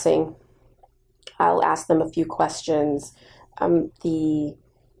passing, I'll ask them a few questions. The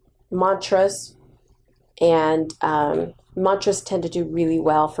mantras, and mantras tend to do really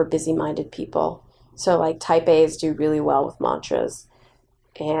well for busy-minded people. So, like, type A's do really well with mantras,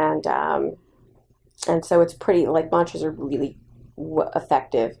 and so it's pretty, like, mantras are really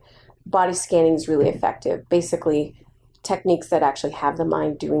effective. Body scanning is really effective. Basically, techniques that actually have the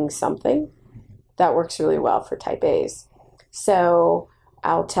mind doing something, that works really well for type A's. So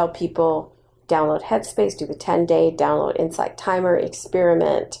I'll tell people, download Headspace, do the 10-day, download Insight Timer,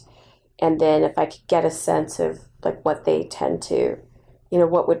 experiment, and then if I could get a sense of, like, what they tend to,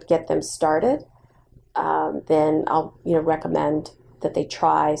 what would get them started, then I'll, recommend that they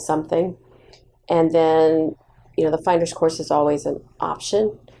try something. And then, the finder's course is always an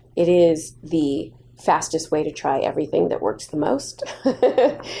option. It is the fastest way to try everything that works the most.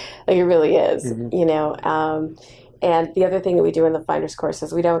 Like, it really is, and the other thing that we do in the finder's course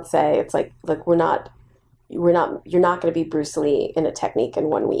is we don't say, it's like, look, you're not going to be Bruce Lee in a technique in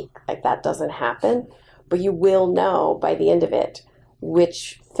 1 week. Like, that doesn't happen, but you will know by the end of it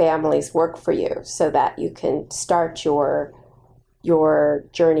which families work for you, so that you can start your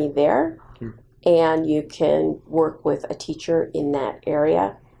journey there, and you can work with a teacher in that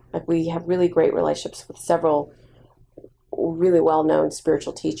area. Like, we have really great relationships with several really well-known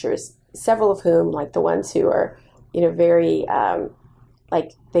spiritual teachers, several of whom, like the ones who are, very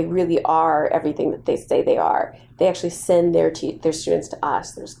like they really are everything that they say they are. They actually send their students to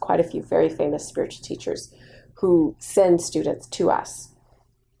us. There's quite a few very famous spiritual teachers who send students to us.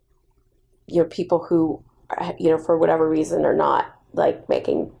 People who, for whatever reason are not like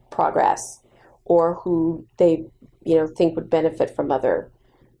making progress, or who they, think would benefit from other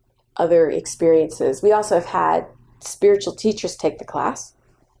experiences. We also have had spiritual teachers take the class.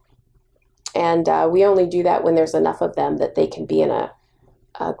 And we only do that when there's enough of them that they can be in a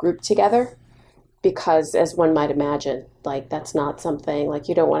group together, because as one might imagine, like that's not something like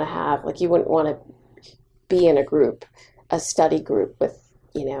you don't want to have, like you wouldn't want to be in a study group with,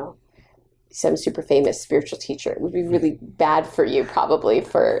 some super famous spiritual teacher. It would be really bad for you, probably,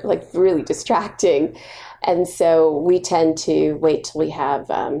 for like really distracting. And so we tend to wait till we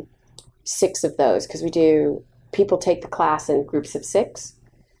have 6 of those, because people take the class in groups of 6,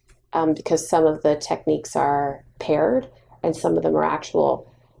 because some of the techniques are paired and some of them are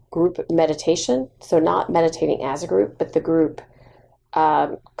actual group meditation. So not meditating as a group, but the group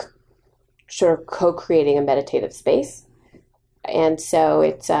sort of co-creating a meditative space. And so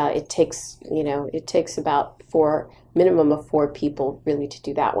it takes about minimum of 4 people really to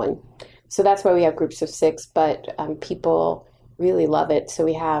do that one. So that's why we have groups of 6, but people really love it. So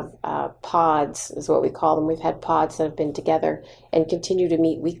we have pods, is what we call them. We've had pods that have been together and continue to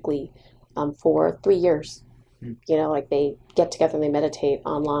meet weekly for 3 years. Like they get together and they meditate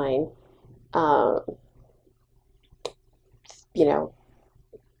online,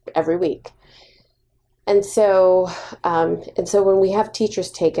 every week. And so when we have teachers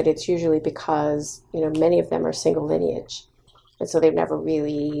take it, it's usually because, many of them are single lineage. And so they've never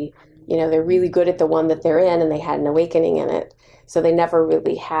really, they're really good at the one that they're in, and they had an awakening in it. So they never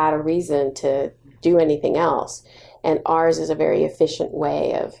really had a reason to do anything else. And ours is a very efficient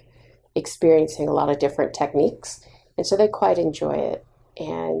way of experiencing a lot of different techniques. And so they quite enjoy it.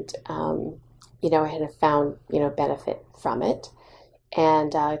 And, and have found, benefit from it.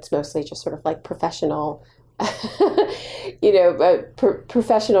 And it's mostly just sort of like professional,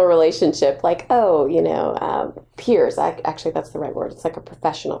 professional relationship, like, peers. Actually, that's the right word. It's like a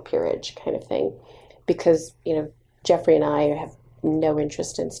professional peerage kind of thing, because, Jeffrey and I have no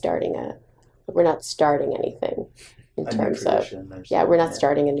interest in we're not starting anything in terms of, we're not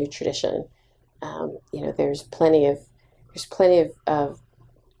starting a new tradition. There's plenty of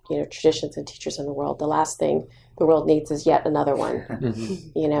traditions and teachers in the world. The last thing the world needs is yet another one.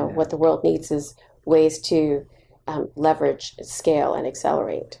 What the world needs is ways to leverage, scale, and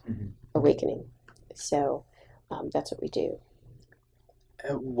accelerate awakening. So that's what we do.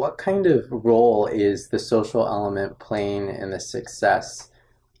 What kind of role is the social element playing in the success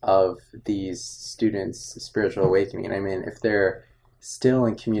of these students' spiritual awakening? I mean, if they're still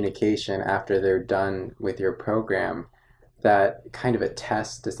in communication after they're done with your program, that kind of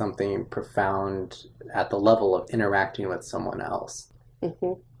attests to something profound at the level of interacting with someone else.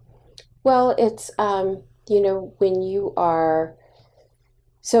 Mm-hmm. Well, it's, when you are,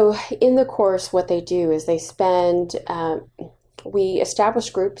 so in the course, what they do is they spend, we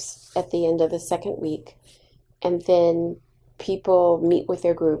establish groups at the end of the second week, and then people meet with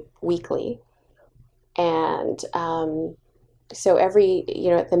their group weekly. And so every,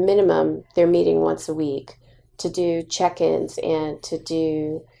 at the minimum, they're meeting once a week to do check-ins and to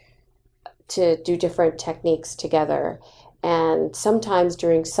do different techniques together. And sometimes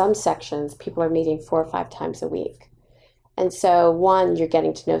during some sections, people are meeting 4 or 5 times a week. And so you're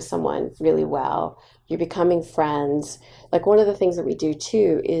getting to know someone really well. You're becoming friends. Like one of the things that we do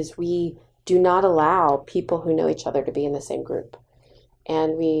too is we do not allow people who know each other to be in the same group.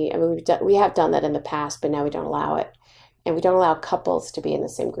 And we have done that in the past, but now we don't allow it. And we don't allow couples to be in the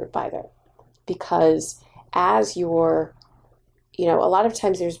same group either. Because as you're, a lot of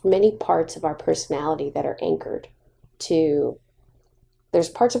times there's many parts of our personality that are anchored to, there's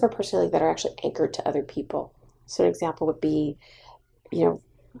parts of our personality that are actually anchored to other people. So an example would be,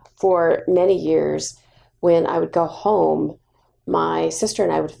 for many years when I would go home, my sister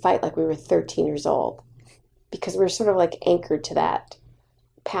and I would fight like we were 13 years old because we're sort of like anchored to that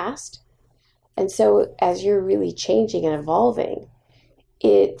past. And so as you're really changing and evolving,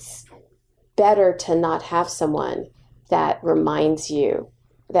 it's better to not have someone that reminds you,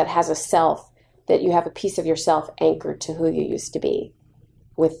 that has a self, that you have a piece of yourself anchored to who you used to be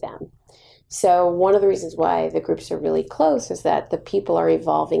with them. So one of the reasons why the groups are really close is that the people are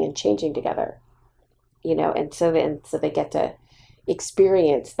evolving and changing together, and so they get to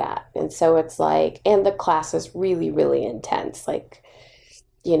experience that. And so it's like, and the class is really, really intense. Like,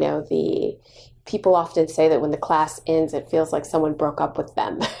 the people often say that when the class ends, it feels like someone broke up with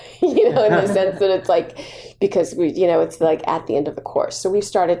them, in the sense that it's like because it's like at the end of the course. So we've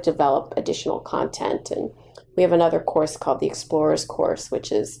started to develop additional content, and we have another course called the Explorers course,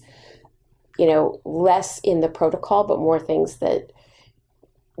 which is, less in the protocol, but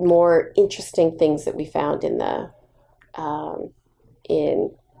more interesting things that we found in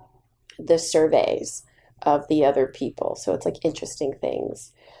the surveys of the other people. So it's like interesting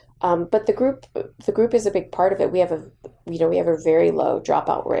things. But the group is a big part of it. We have a very low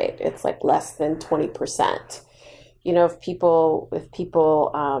dropout rate. It's like less than 20%. If people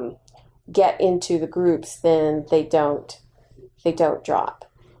get into the groups, then they don't drop.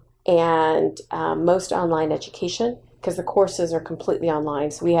 And most online education, because the courses are completely online.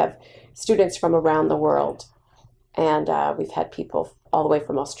 So we have students from around the world, and we've had people all the way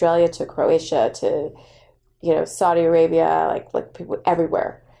from Australia to Croatia to Saudi Arabia, like people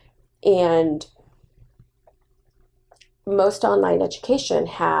everywhere. And most online education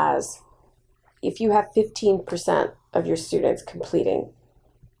has, if you have 15% of your students completing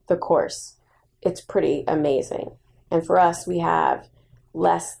the course, it's pretty amazing. And for us, we have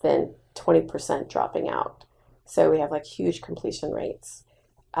less than 20% dropping out. So we have like huge completion rates,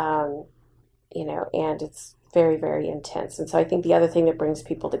 and it's very, very intense. And so I think the other thing that brings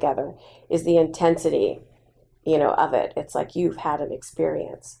people together is the intensity, of it. It's like you've had an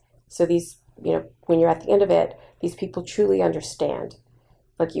experience. So these, when you're at the end of it, these people truly understand.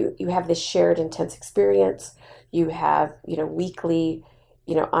 Like you have this shared intense experience. You have, weekly,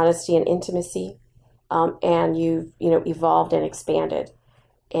 honesty and intimacy, and you've, evolved and expanded,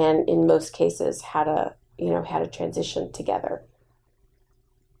 and in most cases had a transition together.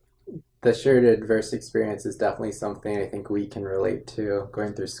 The shared adverse experience is definitely something I think we can relate to,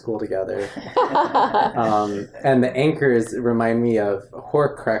 going through school together. And the anchors remind me of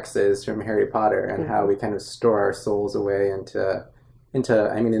Horcruxes from Harry Potter, and how we kind of store our souls away into,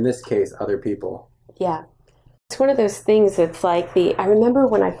 in this case, other people. Yeah. It's one of those things. It's like I remember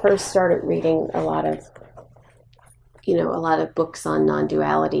when I first started reading a lot of books on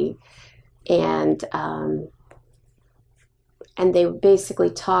non-duality, and they basically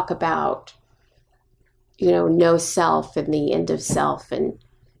talk about, no self and the end of self. And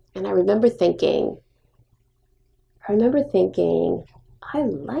I remember thinking, I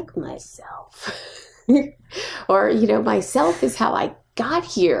like myself. Or, myself is how I got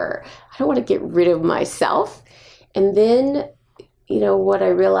here. I don't want to get rid of myself. And then, what I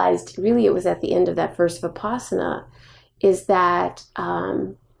realized, really it was at the end of that first Vipassana, is that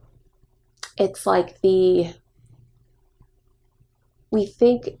it's like we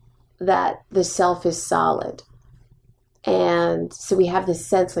think that the self is solid. And so we have this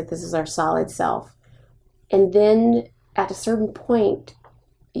sense like this is our solid self. And then at a certain point,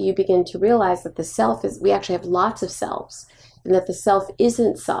 you begin to realize that the self we actually have lots of selves, and that the self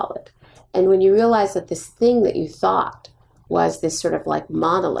isn't solid. And when you realize that this thing that you thought was this sort of like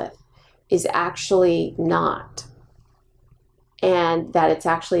monolith is actually not, and that it's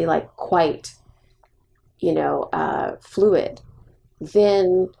actually like quite, fluid,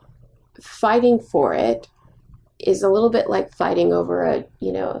 then fighting for it is a little bit like fighting over a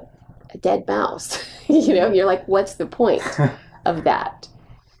dead mouse. You're like, what's the point of that?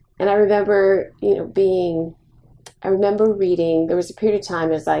 And I remember, reading, there was a period of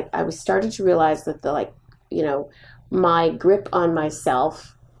time as I was starting to realize that my grip on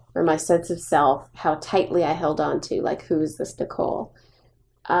myself, or my sense of self, how tightly I held on to, like, who is this Nicole?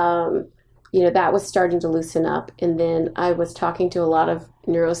 That was starting to loosen up. And then I was talking to a lot of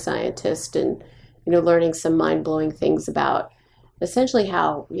neuroscientists and, learning some mind-blowing things about essentially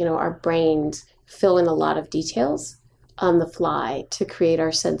how, our brains fill in a lot of details on the fly to create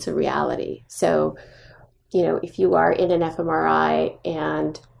our sense of reality. So, if you are in an fMRI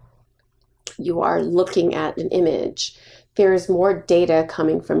and you are looking at an image, there is more data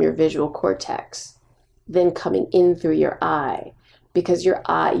coming from your visual cortex than coming in through your eye, because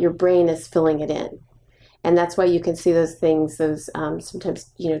your brain is filling it in. And that's why you can see those things,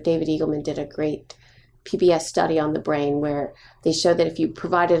 sometimes, David Eagleman did a great PBS study on the brain where they showed that if you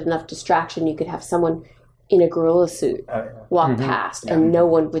provided enough distraction, you could have someone in a gorilla suit walk past and no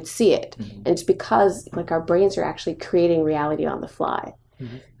one would see it. And it's because our brains are actually creating reality on the fly.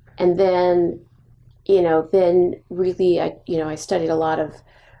 And then, really, I studied a lot of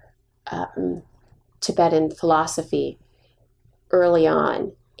Tibetan philosophy early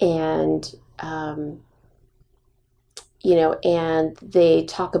on, and and they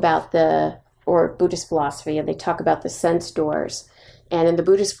talk about or Buddhist philosophy, and they talk about the sense doors. And in the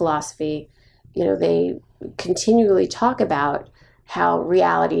Buddhist philosophy, they continually talk about how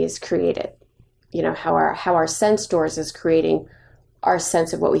reality is created, how our sense doors is creating our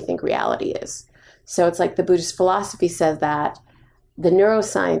sense of what we think reality is. So it's like the Buddhist philosophy says that, the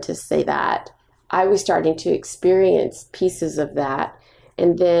neuroscientists say that. I was starting to experience pieces of that.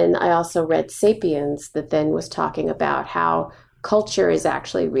 And then I also read Sapiens, that then was talking about how culture is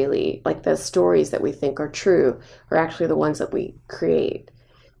actually really like the stories that we think are true are actually the ones that we create.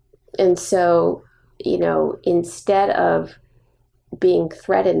 And so, instead of being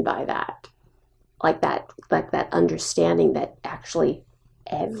threatened by that, like that understanding that actually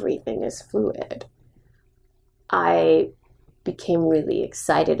everything is fluid, I became really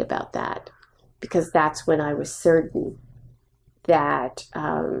excited about that, because that's when I was certain that,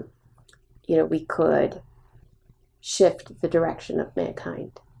 we could shift the direction of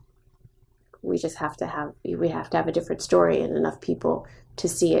mankind. We have to have a different story and enough people to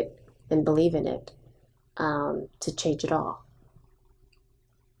see it and believe in it, to change it all.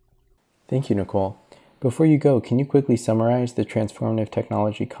 Thank you, Nicole. Before you go, can you quickly summarize the Transformative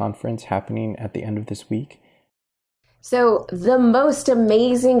Technology Conference happening at the end of this week? So the most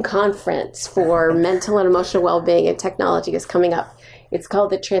amazing conference for mental and emotional well-being and technology is coming up. It's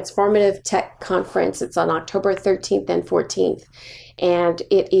called the Transformative Tech Conference. It's on October 13th and 14th. And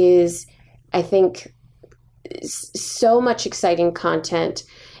it is, I think, so much exciting content.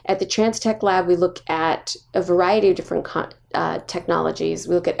 At the Trans Tech Lab, we look at a variety of different technologies.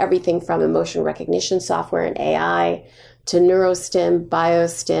 We look at everything from emotion recognition software and AI to neurostim,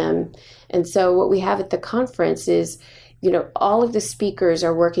 biostim. And so what we have at the conference is, all of the speakers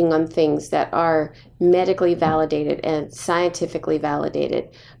are working on things that are medically validated and scientifically validated,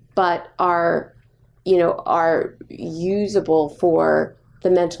 but are usable for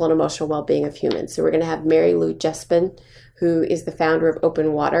the mental and emotional well-being of humans. So we're going to have Mary Lou Jespin, who is the founder of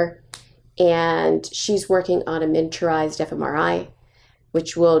Open Water, and she's working on a miniaturized fMRI,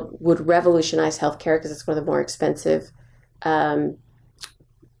 which would revolutionize healthcare, because it's one of the more expensive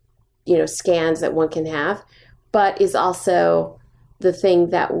scans that one can have, but is also the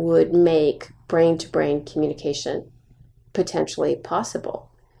thing that would make brain-to-brain communication potentially possible.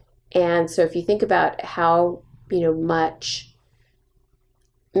 And so if you think about how, much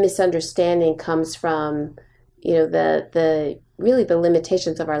misunderstanding comes from, the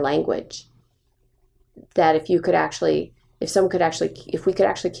limitations of our language, that if we could actually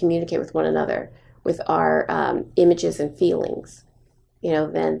communicate with one another with our images and feelings,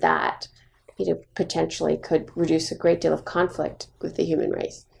 then that, potentially could reduce a great deal of conflict with the human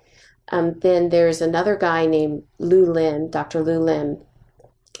race. Then there's another guy named Dr. Lou Lim,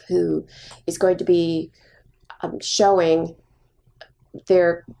 who is going to be showing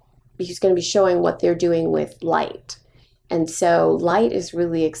what they're doing with light. And so light is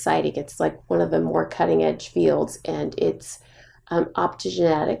really exciting. It's like one of the more cutting edge fields, and it's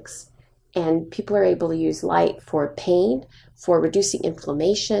optogenetics. And people are able to use light for pain, for reducing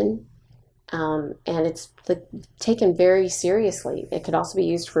inflammation, and it's taken very seriously. It could also be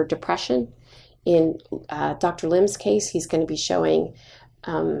used for depression. In Dr. Lim's case, he's going to be showing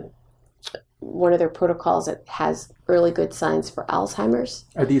one of their protocols that has early good signs for Alzheimer's.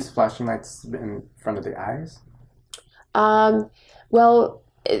 Are these flashing lights in front of the eyes? Well,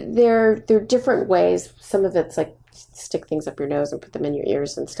 they're different ways. Some of it's like stick things up your nose and put them in your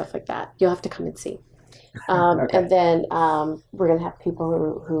ears and stuff like that. You'll have to come and see. Okay. And then we're going to have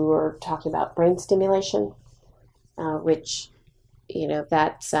people who are talking about brain stimulation, which,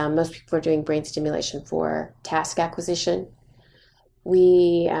 that's most people are doing brain stimulation for task acquisition.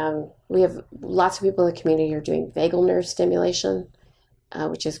 We have lots of people in the community who are doing vagal nerve stimulation,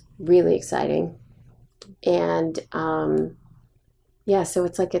 which is really exciting. And so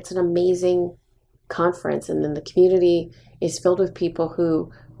it's an amazing conference. And then the community is filled with people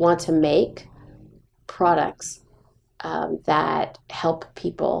who want to make products that help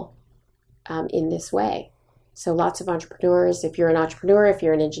people in this way. So lots of entrepreneurs. If you're an entrepreneur, if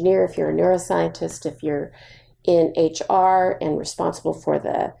you're an engineer, if you're a neuroscientist, if you're in HR and responsible for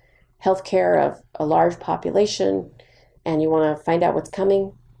the healthcare of a large population, and you want to find out what's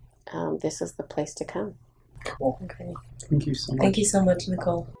coming, this is the place to come. Cool. Okay. Thank you so much. Thank you so much,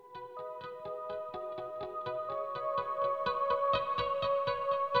 Nicole.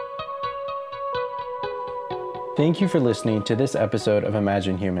 Thank you for listening to this episode of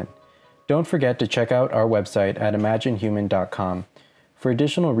Imagine Human. Don't forget to check out our website at imaginehuman.com for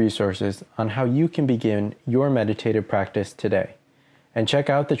additional resources on how you can begin your meditative practice today. And check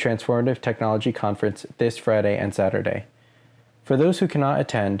out the Transformative Technology Conference this Friday and Saturday. For those who cannot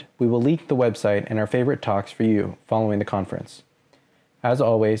attend, we will link the website and our favorite talks for you following the conference. As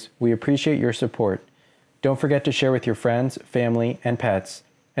always, we appreciate your support. Don't forget to share with your friends, family, and pets,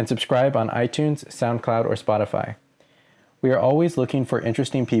 and subscribe on iTunes, SoundCloud, or Spotify. We are always looking for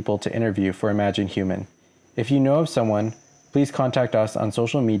interesting people to interview for Imagine Human. If you know of someone, please contact us on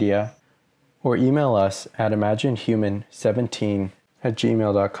social media or email us at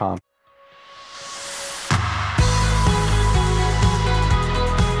imaginehuman17@gmail.com.